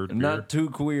to our third beer. Not 2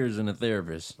 queers and a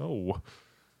therapist. Oh.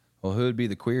 Well, who would be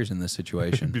the queers in this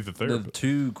situation? Be the The therapist.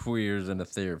 2 queers and a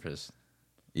therapist.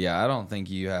 Yeah, I don't think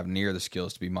you have near the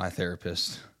skills to be my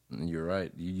therapist. You're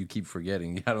right. You keep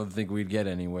forgetting. I don't think we'd get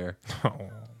anywhere.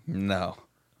 No,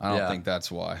 I don't Yeah. think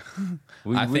that's why.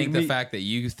 We- I we think the meet- fact that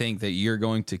you think that you're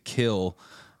going to kill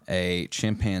a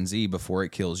chimpanzee before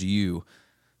it kills you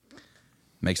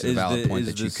makes it a Is valid the- point is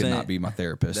that the you could not same- be my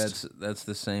therapist. That's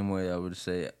the same way I would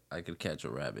say I could catch a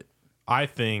rabbit. I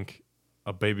think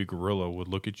a baby gorilla would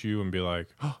look at you and be like,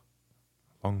 oh,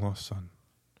 long lost son.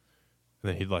 And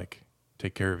then he'd like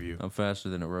take care of you. I'm faster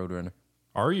than a roadrunner.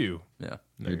 Are you? Yeah.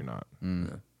 No, you're not. You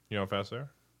know how fast they are?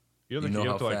 You You know, know get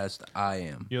how up to fast I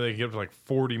am. you know, they get up to like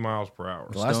 40 miles per hour.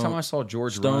 The last Stone- time I saw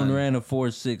George Stone run, ran a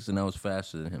 4.6 and I was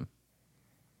faster than him.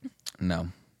 no,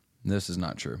 this is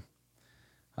not true.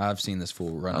 I've seen this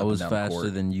fool run I up was and down the faster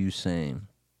court. than Usain.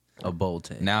 A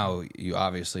Bolt. Now you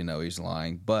obviously know he's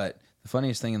lying, but the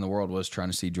funniest thing in the world was trying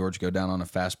to see George go down on a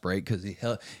fast break because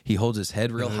he holds his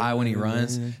head real high when he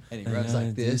runs, and he runs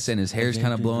like this, and his hair's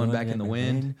kind of blowing back in the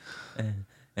wind.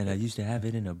 And I used to have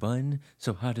it in a bun.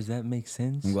 So how does that make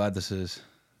sense? I'm glad this is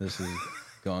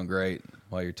going great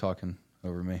while you're talking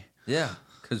over me. Yeah,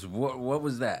 because what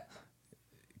was that?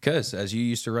 Because as you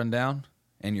used to run down,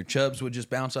 and your chubs would just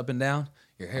bounce up and down,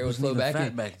 your hair would flow back,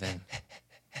 fat back then.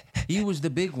 He was the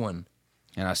big one.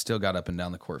 and I still got up and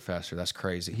down the court faster. That's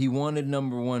crazy. He wanted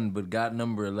number 1, but got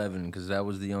number 11 because that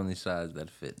was the only size that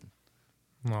fit.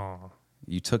 Aw.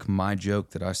 You took my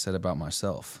joke that I said about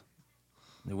myself.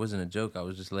 It wasn't a joke. I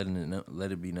was just let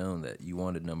it be known that you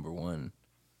wanted number 1,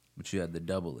 but you had to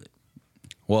double it.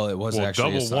 Well, it was Well, actually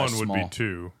a double size one would small. be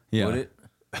 2. Yeah, Would it?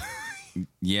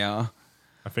 yeah.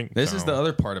 I think This is no. the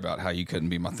other part about how you couldn't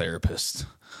be my therapist.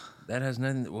 That has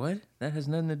nothing. What? That has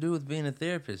nothing to do with being a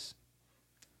therapist.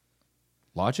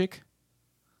 Logic?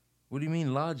 What do you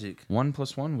mean logic? 1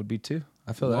 + 1 would be 2.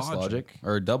 I feel that's Logic. logic.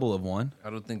 Or a double of 1. I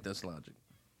don't think that's logic.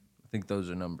 I think those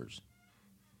are numbers.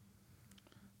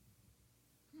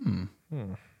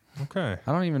 Okay.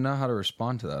 I don't even know how to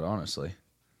respond to that, honestly.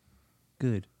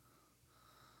 Good.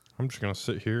 I'm just going to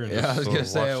sit here and Yeah, just I was gonna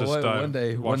say, watch this one dive-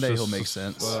 day watch he'll this, make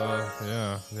sense.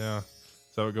 Yeah.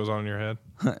 Is that what goes on in your head?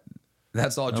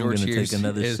 That's all I'm George going to hears take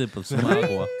another is sip of some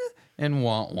aqua. and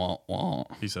want.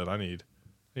 He said, I need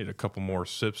a couple more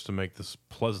sips to make this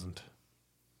pleasant.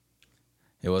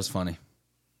 It was funny.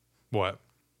 What?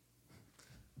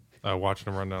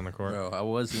 Watching him run down the court. Bro, I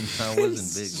wasn't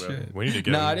big, bro. We need to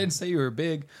get No, him. I didn't say you were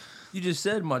big. You just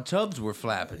said my chubs were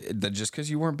flapping. Just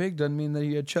because you weren't big doesn't mean that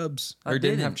you had chubs. Or I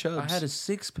didn't have chubs. I had a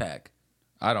 6-pack.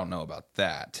 I don't know about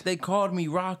that. They called me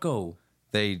Rocco.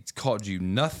 They called you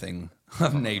nothing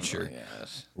of nature.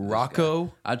 Yes.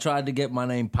 Rocco? I tried to get my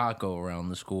name Paco around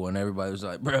the school, and everybody was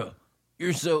like, bro,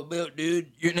 you're so built,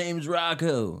 dude. Your name's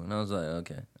Rocco. And I was like,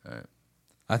 okay, all right.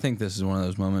 I think this is one of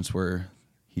those moments where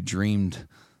he dreamed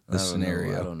the I don't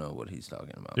scenario. know. I don't know what he's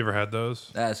talking about. You ever had those?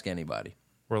 Ask anybody.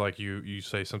 Where like you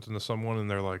say something to someone and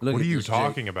they're like, Look "What are at you this, Jake.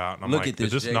 talking about?" And I'm Look like, at this,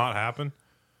 "Did this Jake. not happen?"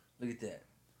 Look at that.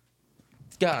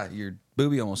 God, your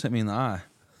booby almost hit me in the eye.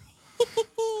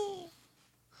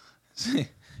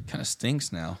 Kind of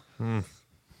stinks now.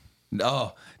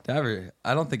 No,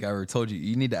 I don't think I ever told you.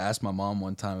 You need to ask my mom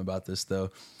one time about this, though.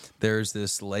 There's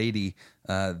this lady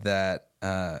that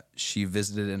she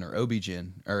visited in her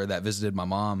OB-GYN, or that visited my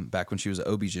mom back when she was an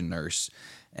OB-GYN nurse.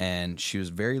 And she was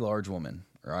a very large woman,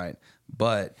 right?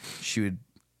 But she would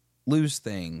lose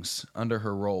things under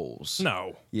her rolls.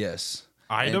 No. Yes.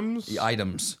 Items?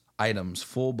 Items,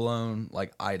 full blown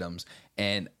like items.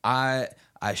 And I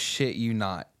shit you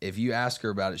not. If you ask her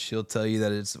about it, she'll tell you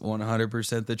that it's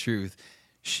 100% the truth.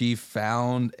 She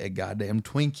found a goddamn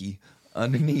Twinkie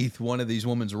underneath one of these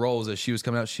women's rolls as she was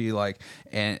coming out.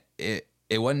 And it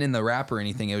wasn't in the wrap or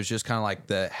anything. It was just kind of like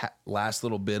the last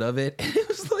little bit of it. And it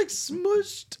was like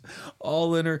smushed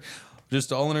all in her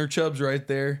chubs right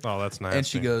there. Oh, that's nasty. And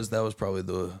she goes, that was probably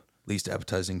the least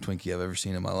appetizing Twinkie I've ever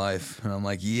seen in my life. And I'm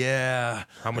like, yeah.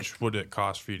 How much would it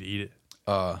cost for you to eat it?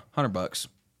 $100.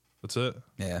 That's it?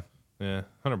 Yeah. Yeah.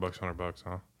 $100,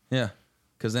 huh? Yeah.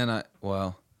 Because then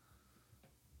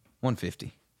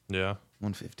 150. Yeah.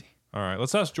 150. All right.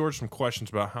 Let's ask George some questions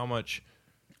about how much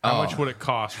would it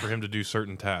cost for him to do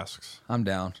certain tasks? I'm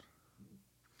down.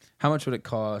 How much would it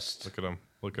cost? Look at him.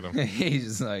 Look at him.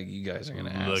 He's like, you guys are going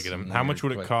to ask. Look at him. How much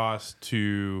would it cost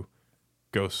to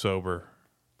go sober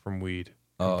from weed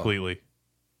completely?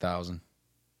 1,000.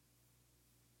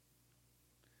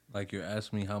 Like you're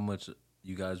asking me how much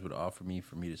you guys would offer me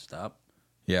for me to stop?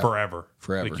 Yeah. Forever.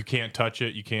 Forever. Like you can't touch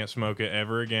it. You can't smoke it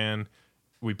ever again.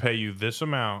 We pay you this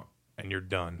amount and you're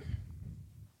done.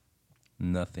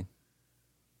 Nothing.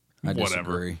 I Whatever.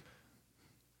 disagree.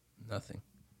 Nothing.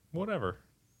 Whatever.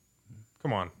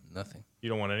 Come on. Nothing. You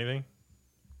don't want anything?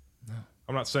 No.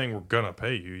 I'm not saying we're going to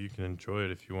pay you. You can enjoy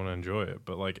it if you want to enjoy it.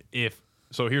 But like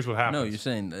so here's what happens. No, you're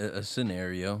saying a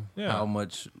scenario. Yeah. How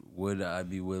much would I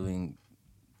be willing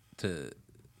to...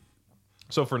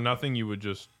 So for nothing, you would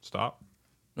just stop?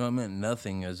 No, I meant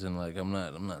nothing as in like I'm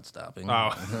not stopping. Oh.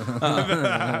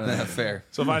 Fair.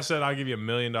 So if I said I'll give you $1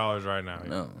 million right now,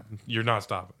 No. you're not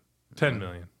stopping. 10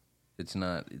 million. It's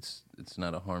not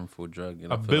a harmful drug.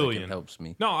 And A I feel billion. Like it helps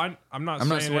me. No, I'm not I'm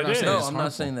not- saying we're it not is. saying No, it's I'm harmful.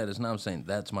 not saying that it's not. I'm saying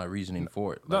that's my reasoning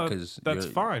for it. No, Because that's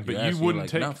fine, but you asking, wouldn't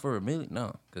like, take- not for $1 million.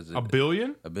 No, because $1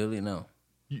 billion? $1 billion. No,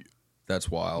 That's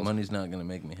wild. money's not gonna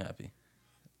make me happy.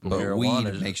 But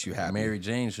Marijuana weed makes you happy. Mary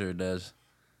Jane sure does.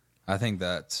 I think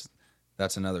that's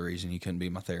another reason you couldn't be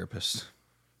my therapist.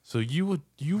 So you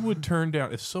would turn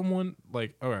down if someone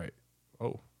like, all right,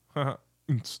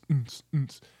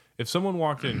 if someone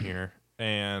walked in here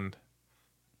and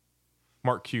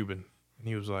Mark Cuban and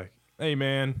he was like, hey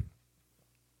man,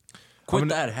 Quit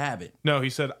that habit. no, he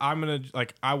said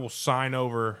I will sign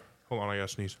over. Hold on, I gotta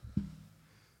sneeze.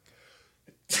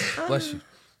 Bless you.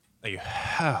 Thank you.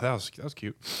 That was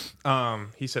cute.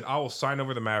 He said, I will sign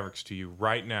over the Mavericks to you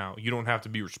right now. You don't have to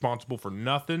be responsible for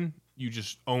nothing. You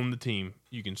just own the team.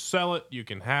 You can sell it. You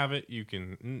can have it. You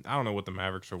can. I don't know what the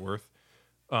Mavericks are worth.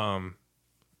 And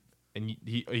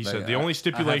he said the only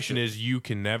stipulation is you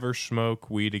can never smoke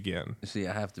weed again. See,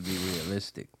 I have to be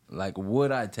realistic. Like,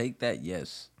 would I take that?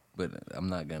 Yes, but I'm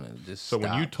not gonna just. So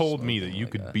when you stop told me that smoking you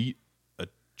like could that. beat a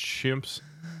chimp's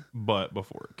butt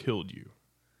before it killed you,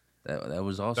 that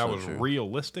was also that was true.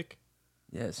 realistic.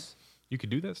 Yes, You could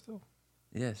do that still.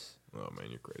 yes. Oh man,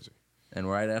 you're crazy. And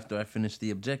right after I finish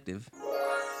the objective,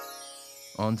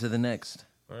 on to the next.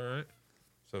 All right.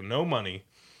 So no money.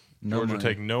 No George would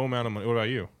money. take no amount of money. What about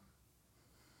you?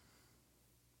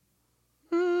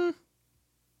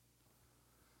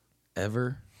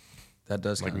 Ever? That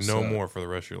does Like kinda no suck. more for the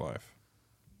rest of your life.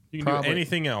 You can Probably. do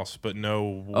anything else, but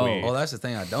no Oh, weed. Well, that's the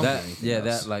thing. I don't That do anything yeah,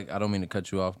 else. that like I don't mean to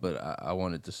cut you off, but I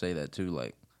wanted to say that too.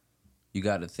 Like, you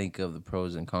got to think of the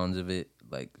pros and cons of it.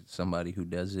 Like somebody who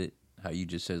does it, how you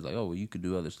just says like, oh, well, you could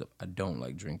do other stuff. I don't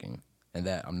like drinking, and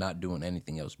that I'm not doing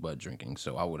anything else but drinking.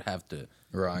 So I would have to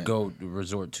Right. go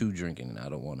resort to drinking, and I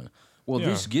don't want to. Well, Yeah.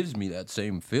 this gives me that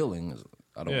same feeling.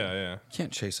 I don't. yeah. You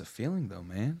can't chase a feeling though,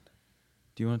 man.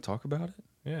 Do you want to talk about it?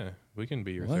 Yeah. We can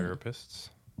be your What? therapists.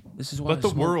 This is why Let I the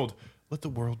smoke- world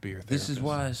be your therapist. This is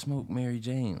why I smoke Mary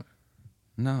Jane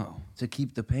No. to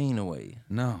keep the pain away.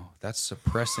 No. That's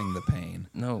suppressing the pain.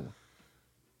 No,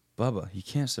 Bubba, you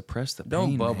can't suppress the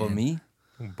don't pain. bubba man. me.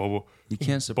 Bubba. You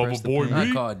can't suppress Bubba the boy pain.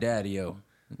 me. I call Daddy-O.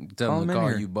 Tell Call him to him in call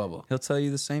here. you Bubba. He'll tell you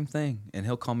the same thing, and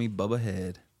he'll call me Bubba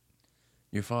Head.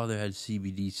 Your father had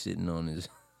CBD sitting on his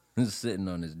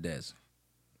desk.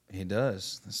 He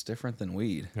does. That's different than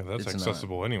weed. Yeah, that's It's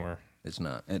accessible anywhere. It's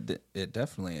not. It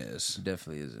definitely is. It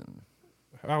definitely isn't.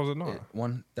 How is it not? It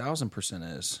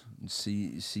 1,000% is.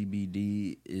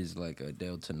 CBD is like a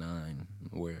Delta 9,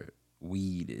 where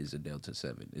weed is a Delta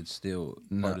 7. It's still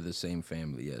part of the same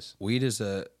family. Yes. Weed is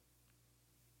a.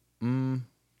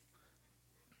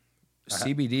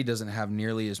 CBD doesn't have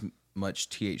nearly as much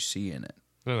THC in it.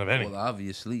 Doesn't have any. Well,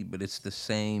 obviously, but it's the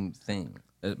same thing.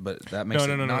 But that makes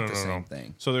it not the same no.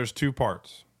 thing. So there's two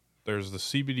parts. There's the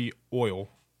CBD oil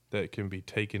that can be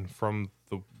taken from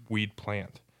the weed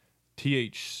plant.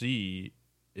 THC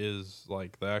is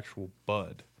like the actual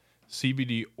bud.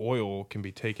 CBD oil can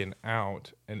be taken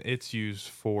out, and it's used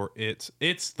for it's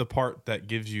the part that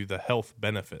gives you the health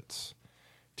benefits.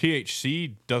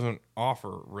 THC doesn't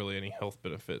offer really any health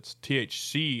benefits.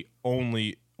 THC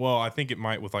only, well, I think it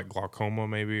might with like glaucoma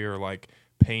maybe, or like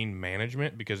pain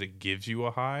management, because it gives you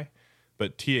a high.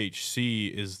 But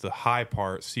THC is the high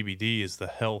part. CBD is the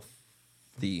health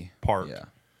part. Yeah.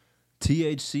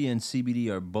 THC and CBD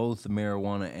are both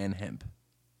marijuana and hemp.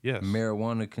 Yes.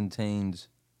 Marijuana contains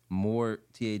more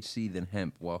THC than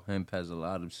hemp, while hemp has a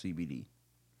lot of CBD.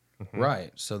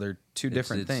 Right. So they're two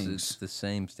different things. It's the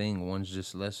same thing. One's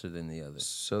just lesser than the other.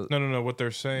 So No. What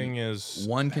they're saying is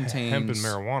one contains hemp and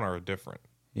marijuana are different.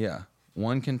 Yeah.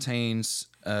 One contains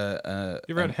You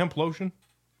ever had hemp lotion?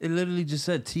 It literally just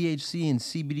said THC and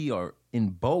CBD are in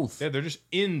both. Yeah, they're just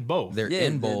in both. they're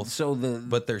in both. So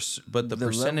but the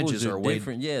percentages levels are way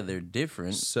different. Yeah, they're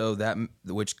different. So that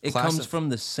which It comes from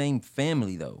the same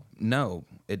family, though. No,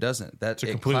 it doesn't. That's a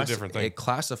completely different thing. It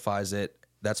classifies it.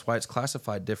 That's why it's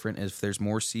classified different. If there's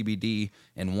more CBD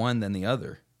in one than the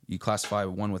other, you classify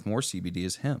one with more CBD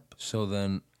as hemp. So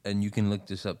then, and you can look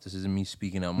this up. This isn't me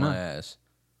speaking out my ass.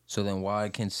 So then, why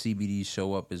can CBD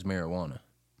show up as marijuana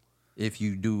if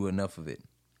you do enough of it?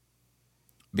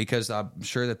 Because I'm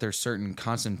sure that there's certain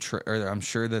I'm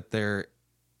sure that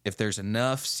if there's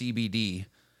enough CBD,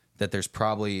 that there's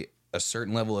probably a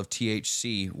certain level of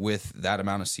THC with that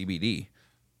amount of CBD.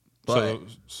 But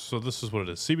So this is what it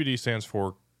is. CBD stands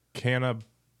for cannabinoid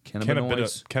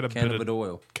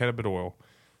oil. Cannabis oil.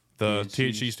 The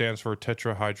THC stands for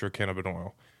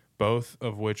tetrahydrocannabinol, both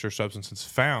of which are substances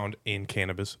found in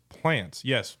cannabis plants.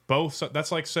 Yes, both.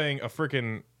 That's like saying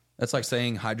that's like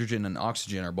saying hydrogen and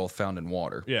oxygen are both found in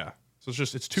water. Yeah. So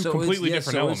it's two completely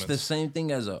different elements. It's the same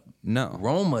thing as a No.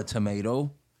 Roma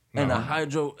tomato and a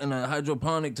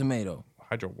hydroponic tomato.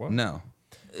 Hydro what? No.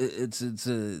 It's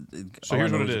a. So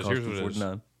here's what it is. Here's what it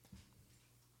is.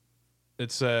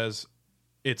 It says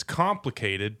it's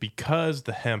complicated because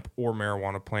the hemp or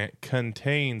marijuana plant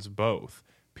contains both.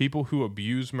 People who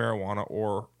abuse marijuana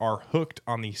or are hooked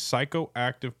on the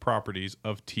psychoactive properties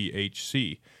of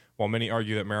THC. While many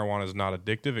argue that marijuana is not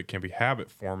addictive, it can be habit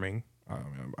forming.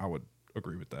 I would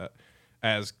agree with that.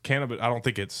 As cannabis, I don't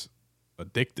think it's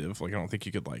addictive. Like I don't think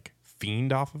you could like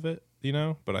fiend off of it, you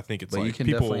know. But I think it's But like you can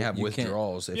people definitely have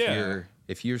withdrawals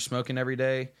if you're smoking every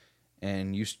day,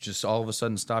 and you just all of a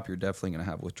sudden stop. You're definitely going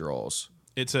to have withdrawals.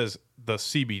 It says the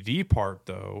CBD part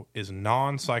though is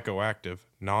non-psychoactive,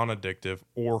 non-addictive,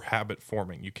 or habit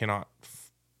forming. You cannot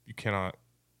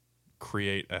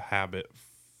create a habit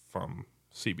from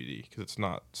CBD because it's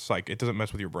not it doesn't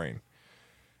mess with your brain.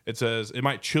 It says it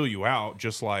might chill you out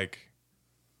just like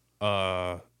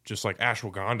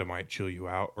ashwagandha might chill you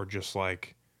out, or just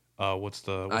like what's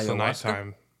the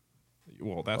nighttime?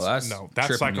 Well, that's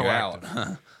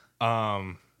psychoactive.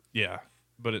 Yeah,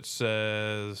 but it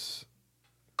says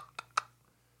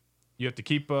you have to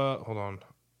keep hold on.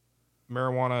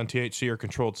 Marijuana and THC are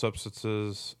controlled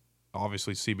substances.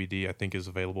 Obviously CBD I think is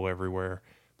available everywhere.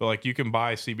 But like you can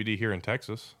buy CBD here in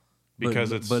Texas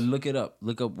because it's. But look it up.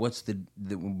 Look up what's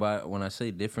when I say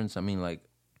difference, I mean like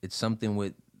it's something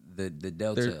with the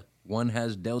delta. One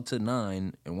has delta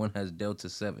 9 and one has delta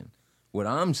 7. What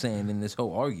I'm saying in this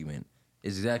whole argument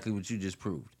is exactly what you just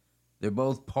proved. They're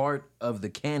both part of the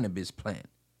cannabis plant.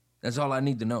 That's all I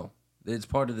need to know. It's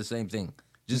part of the same thing.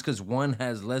 Just because one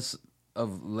has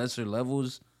lesser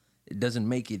levels, it doesn't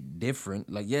make it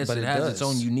different. Like, yes, it has its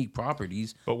own unique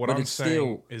properties. But what I'm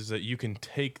saying is that you can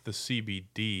take the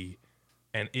CBD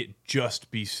and it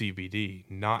just be CBD,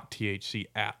 not THC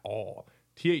at all.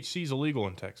 THC is illegal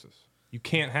in Texas. You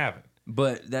can't have it.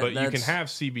 But you can have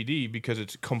CBD because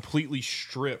it's completely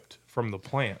stripped from the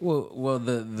plant. Well,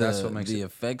 that's what makes the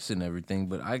effects and everything.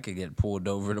 But I could get pulled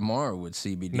over tomorrow with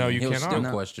CBD. No, you he'll cannot.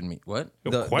 Still question me. What? They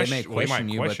may question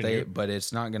you, but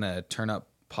it's not going to turn up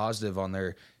positive on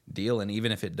their deal. And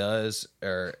even if it does,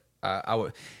 or I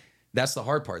would, that's the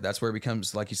hard part. That's where it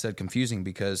becomes, like you said, confusing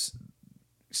because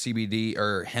CBD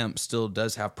or hemp still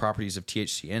does have properties of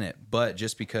THC in it, but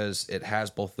just because it has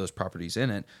both of those properties in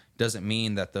it doesn't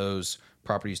mean that those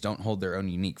properties don't hold their own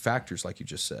unique factors, like you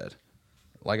just said.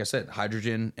 Like I said,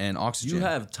 hydrogen and oxygen. You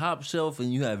have top shelf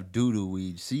and you have doo-doo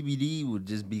weed. CBD would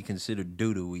just be considered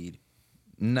doo-doo weed.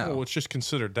 No. Well, it's just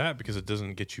considered that because it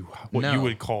doesn't get you what you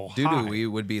would call high. Doo-doo weed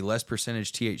would be less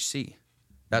percentage THC.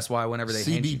 That's why whenever they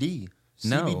CBD.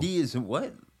 No. CBD is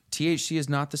what? THC is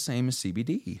not the same as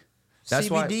CBD. That's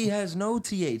CBD has no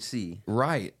THC.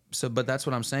 Right. So, but that's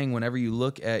what I'm saying. Whenever you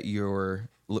look at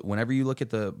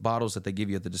the bottles that they give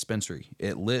you at the dispensary,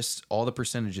 it lists all the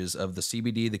percentages of the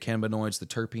CBD, the cannabinoids, the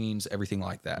terpenes, everything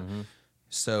like that. Mm-hmm.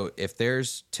 So if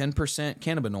there's 10%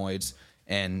 cannabinoids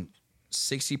and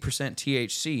 60%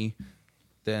 THC,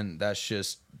 then that's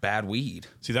just bad weed.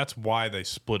 See, that's why they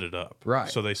split it up. Right.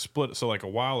 So they split. So like a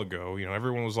while ago,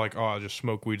 everyone was like, "Oh, I just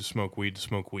smoke weed to smoke weed to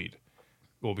smoke weed."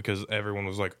 Well, because everyone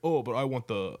was like, "Oh, but I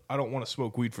don't want to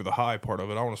smoke weed for the high part of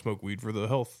it. I want to smoke weed for the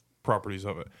health properties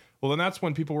of it." Well, then that's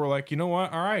when people were like, "You know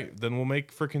what? All right, then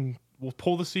we'll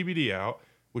pull the CBD out,"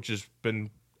 which has been,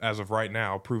 as of right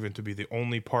now, proven to be the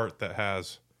only part that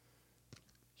has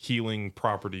healing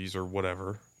properties or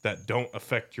whatever that don't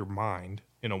affect your mind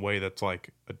in a way that's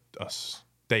like a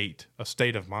state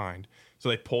of mind. So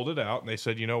they pulled it out and they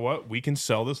said, "You know what? We can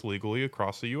sell this legally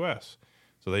across the U.S."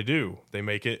 So they do. They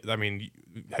make it. I mean,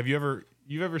 have you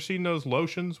ever seen those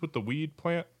lotions with the weed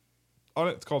plant on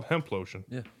it? It's called hemp lotion.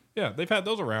 Yeah. Yeah, they've had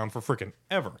those around for freaking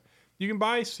ever. You can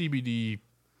buy CBD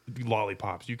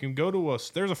lollipops. You can go to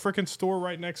there's a freaking store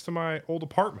right next to my old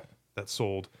apartment that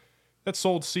sold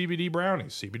CBD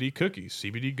brownies, CBD cookies,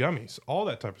 CBD gummies, all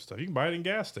that type of stuff. You can buy it in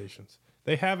gas stations.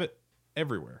 They have it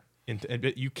everywhere.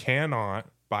 And you cannot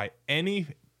buy any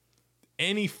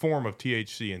form of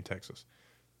THC in Texas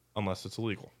unless it's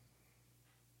illegal.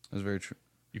 That's very true.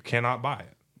 You cannot buy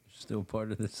it. Still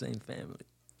part of the same family.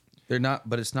 They're not,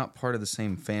 but it's not part of the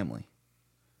same family.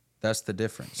 That's the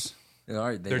difference. All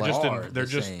right, They're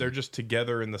just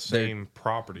together in the same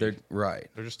property. Right.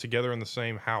 They're just together in the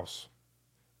same house.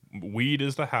 Weed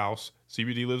is the house.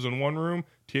 CBD lives in one room.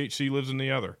 THC lives in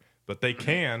the other. But they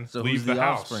can leave the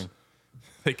house. Offspring?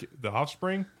 The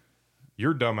offspring?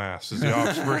 Your dumbass is the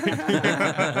offspring.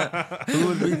 Who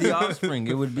would be the offspring?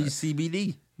 It would be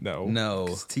CBD. No.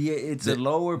 It's a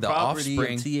lower property of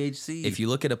THC. If you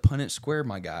look at a Punnett Square,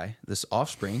 my guy, this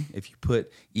offspring, if you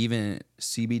put even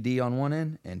CBD on one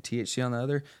end and THC on the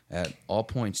other, at all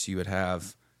points you would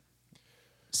have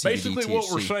CBD, basically, THC.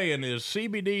 what we're saying is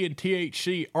CBD and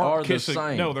THC aren't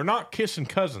kissing. No, they're not kissing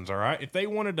cousins. All right. If they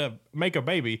wanted to make a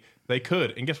baby, they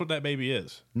could. And guess what that baby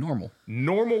is? Normal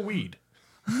Weed.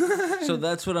 So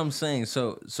that's what I'm saying.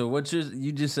 So what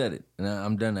you just said it, and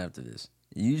I'm done after this.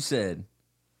 You said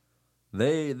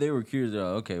they were curious.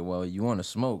 Okay, well, you want to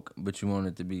smoke, but you want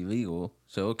it to be legal.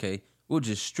 So okay, we'll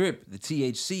just strip the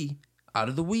THC out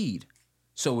of the weed.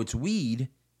 So it's weed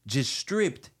just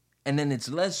stripped. And then it's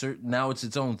lesser. Now it's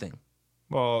its own thing.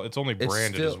 Well, it's only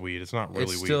branded as weed. It's not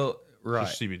really weed. Still, right.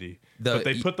 It's just CBD. But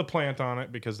they put the plant on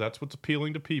it because that's what's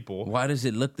appealing to people. Why does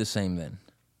it look the same then?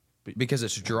 Because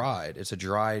it's dried. It's a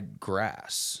dried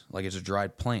grass. Like it's a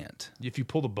dried plant. If you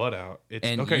pull the bud out, it's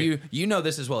and okay. You know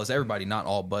this as well as everybody. Not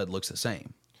all bud looks the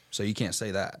same. So you can't say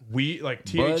that. We like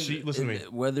THC. Bud, listen to me.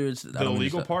 Whether it's the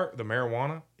illegal part, the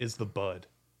marijuana is the bud.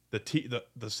 The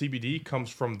CBD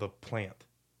comes from the plant.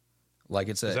 Like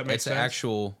it's an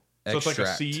actual extract. So it's like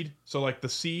a seed. So like the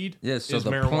seed yes, so is the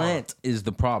marijuana. Plant is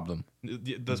the problem. The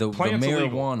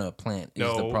marijuana illegal. Plant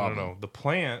is the problem. No. The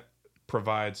plant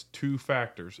provides two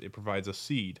factors. It provides a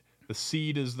seed. The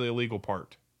seed is the illegal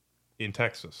part in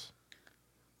Texas.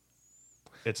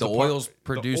 It's the oils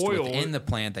produced within the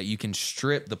plant that you can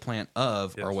strip the plant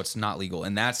of or what's not legal.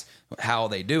 And that's how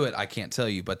they do it. I can't tell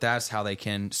you, but that's how they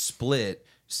can split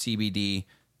CBD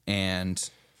and...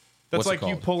 That's like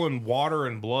you pulling water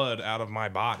and blood out of my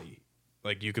body.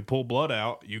 Like you could pull blood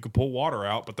out, you could pull water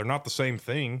out, but they're not the same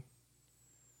thing.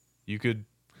 You could,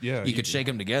 You could shake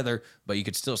them together, but you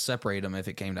could still separate them if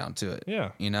it came down to it.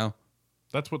 Yeah. You know?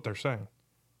 That's what they're saying.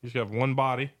 You just have one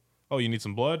body. Oh, you need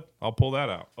some blood? I'll pull that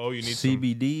out. Oh, you need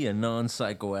CBD, a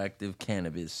non-psychoactive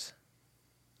cannabis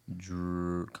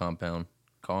compound,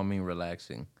 calming,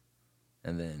 relaxing.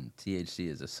 And then THC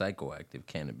is a psychoactive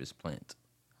cannabis plant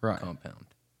compound.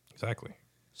 Exactly.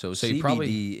 So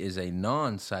CBD is a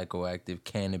non-psychoactive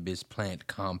cannabis plant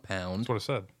compound. That's what it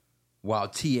said. While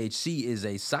THC is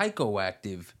a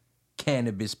psychoactive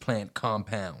cannabis plant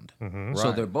compound. Mm-hmm.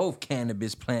 So they're both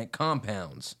cannabis plant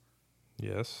compounds.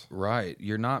 Yes. Right.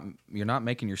 You're not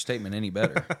making your statement any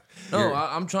better. No,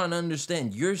 I'm trying to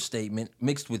understand your statement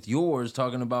mixed with yours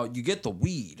talking about you get the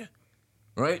weed,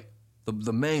 right?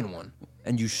 The main one.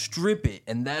 And you strip it,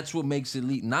 and that's what makes it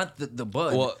legal. Not the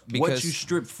bud. Well, what you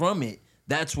strip from it,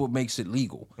 that's what makes it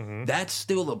legal. Mm-hmm. That's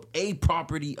still a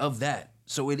property of that.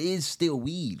 So it is still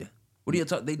weed. What are you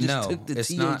talking? They just took the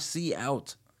THC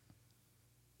out.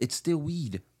 It's still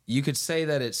weed. You could say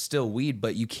that it's still weed,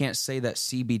 but you can't say that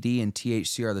CBD and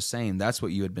THC are the same. That's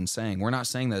what you had been saying. We're not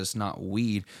saying that it's not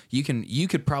weed. You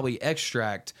could probably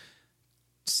extract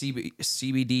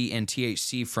CBD and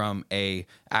THC from a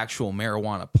actual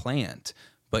marijuana plant,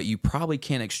 but you probably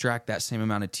can't extract that same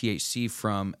amount of THC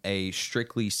from a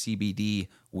strictly CBD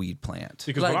weed plant.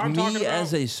 Because what Like I'm talking me about,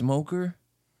 as a smoker,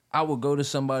 I would go to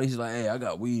somebody who's like, hey, I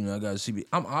got weed and I got CBD.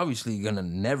 I'm obviously going to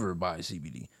never buy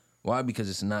CBD. Why? Because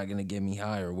it's not going to get me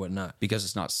high or whatnot. Because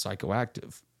it's not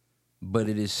psychoactive. But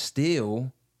it is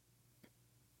still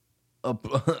a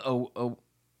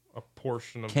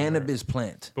portion of cannabis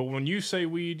plant. But when you say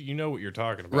weed, you know what you're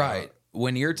talking about, Right.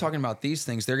 When you're talking about these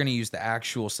things, they're going to use the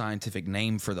actual scientific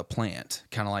name for the plant,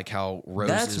 kind of like how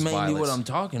roses, That's mainly violets. what I'm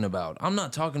talking about. I'm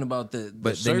not talking about the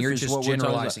But surface, then you're just what we're talking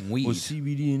generalizing about. weed. Well,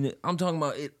 CBD in it. I'm talking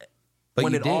about it. But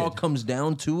when you it all did. comes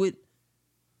down to it,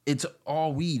 it's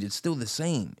all weed. It's still the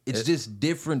same. It's just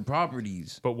different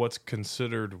properties. But what's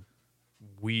considered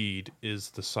weed is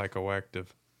the psychoactive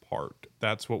part.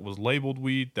 That's what was labeled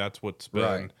weed. That's what's been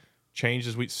Right. changed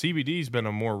as weed. CBD's been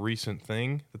a more recent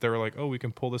thing that they were like, oh, we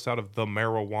can pull this out of the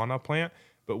marijuana plant.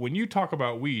 But when you talk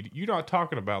about weed, you're not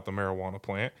talking about the marijuana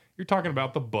plant. You're talking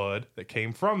about the bud that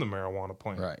came from the marijuana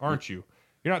plant, Right. aren't you?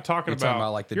 You're not talking You're talking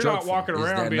about, like, the you're drug not walking form.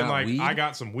 Is around that being not like, weed? I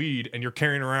got some weed, and you're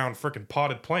carrying around freaking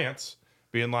potted plants,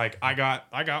 being like, I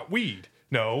got weed.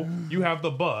 No, you have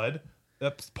the bud.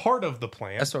 That's part of the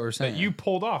plant. That's what we're saying. That you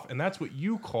pulled off, and that's what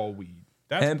you call weed.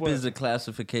 That's Hemp what is a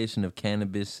classification of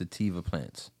cannabis sativa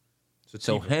plants. So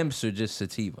sativa, hemps are just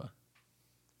sativa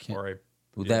or a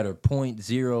that are 0.02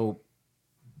 zero.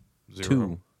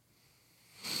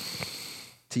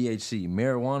 THC.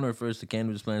 Marijuana refers to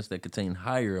cannabis plants that contain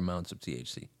higher amounts of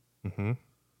THC.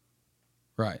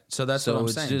 Right. So that's what So I'm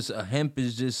it's saying. just a hemp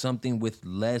is just something with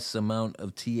less amount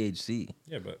of THC.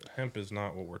 Yeah, but hemp is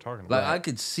not what we're talking Like about. I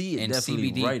could see it And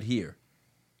definitely CBD. right here.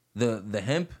 The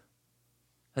hemp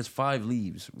has 5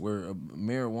 leaves, where a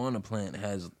marijuana plant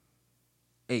has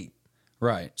 8.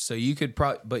 Right. So you could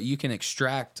but you can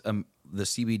extract the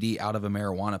CBD out of a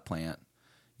marijuana plant.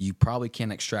 You probably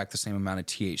can't extract the same amount of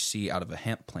THC out of a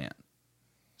hemp plant.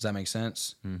 Does that make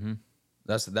sense? Mm-hmm.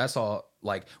 That's all.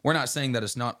 Like, we're not saying that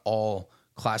it's not all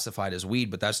classified as weed,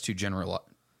 but that's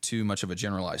too much of a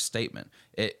generalized statement.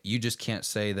 You just can't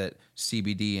say that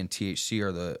CBD and THC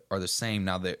are the same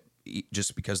now that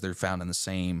just because they're found in the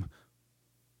same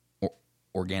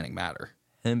organic matter.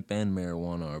 Hemp and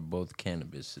marijuana are both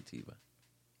cannabis sativa.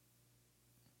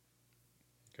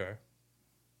 Okay.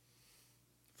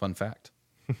 Fun fact.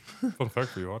 Fun fact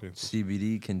for your audience.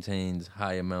 CBD contains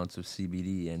high amounts of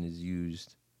CBD and is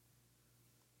used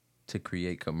to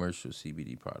create commercial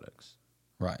CBD products.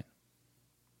 Right.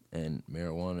 And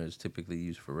marijuana is typically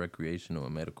used for recreational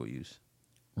and medical use.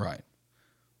 Right.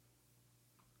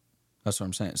 That's what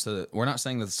I'm saying. So we're not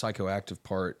saying that the psychoactive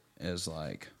part is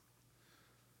like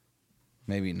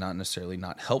maybe not necessarily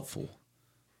not helpful,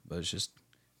 but it's just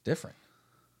different.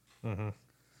 Mm-hmm.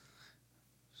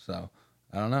 So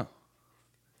I don't know.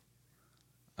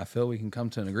 I feel we can come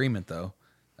to an agreement though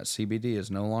that CBD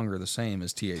is no longer the same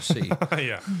as THC.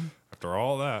 Yeah. After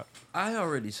all that. I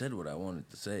already said what I wanted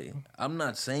to say. I'm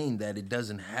not saying that it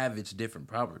doesn't have its different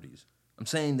properties. I'm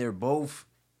saying they're both,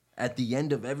 at the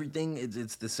end of everything,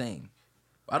 it's the same.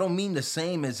 I don't mean the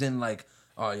same as in like,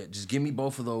 oh yeah, just give me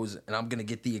both of those and I'm going to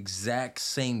get the exact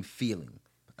same feeling.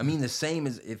 I mean the same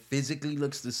as it physically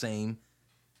looks the same.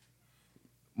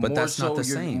 But that's not the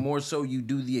same. More so you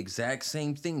do the exact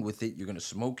same thing with it. You're going to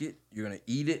smoke it. You're going to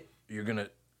eat it. You're going to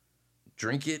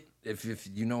drink it. If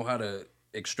you know how to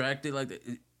extract it like that,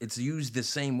 it's used the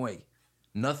same way.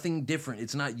 Nothing different.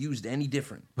 It's not used any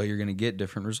different. But you're going to get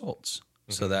different results.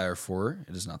 Mm-hmm. So therefore,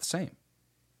 it is not the same.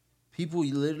 People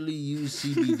literally use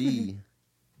CBD.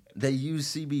 They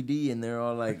use CBD and they're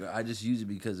all like, I just use it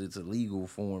because it's a legal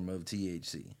form of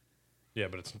THC. Yeah,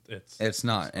 but it's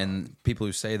not. And people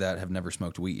who say that have never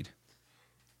smoked weed.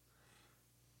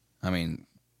 I mean,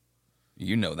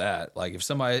 you know that. Like if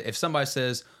somebody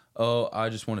says, "Oh, I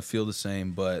just want to feel the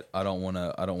same, but I don't want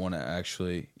to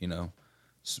actually,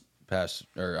 pass,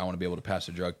 or I want to be able to pass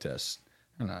a drug test."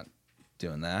 I'm not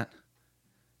doing that.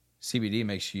 CBD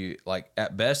makes you, like,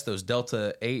 at best, those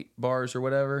Delta 8 bars or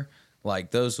whatever,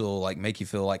 like those will like make you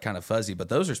feel like kind of fuzzy, but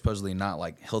those are supposedly not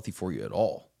like healthy for you at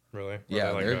all. really?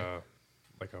 Yeah,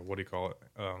 like a what do you call it?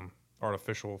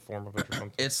 Artificial form of it or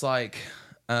something. It's like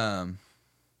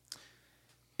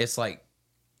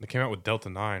They came out with Delta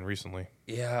 9 recently.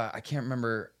 yeah, I can't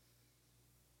remember.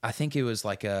 I think it was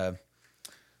like a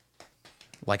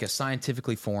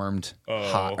scientifically formed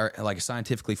high, or like a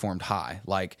scientifically formed high.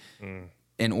 Like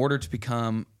in order to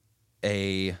become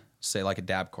say like a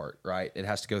dab cart, right? It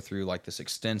has to go through like this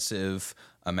extensive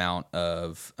amount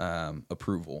of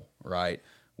approval, right?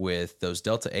 with those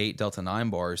Delta 8, Delta 9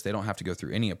 bars, they don't have to go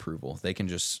through any approval. They can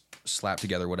just slap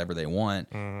together whatever they want.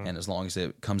 And as long as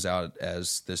it comes out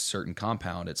as this certain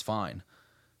compound, it's fine.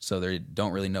 So they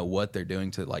don't really know what they're doing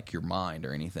to like your mind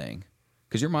or anything.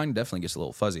 Because your mind definitely gets a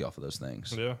little fuzzy off of those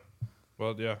things. Yeah.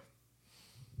 Well, yeah.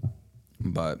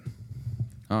 But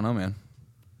I don't know, man.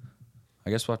 I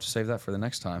guess we'll have to save that for the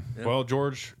next time. Yeah. Well,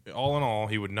 George, all in all,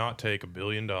 he would not take $1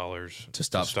 billion to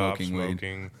stop smoking weed.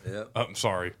 Yep. I'm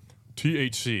sorry.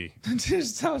 THC.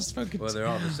 Just stop smoking. Well, they're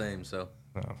all the same, so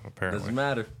apparently. doesn't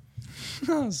matter.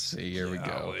 Let's see. Here we go.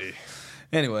 Golly.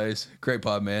 Anyways, great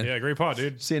pod, man. Yeah, great pod,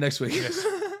 dude. See you next week. Yes.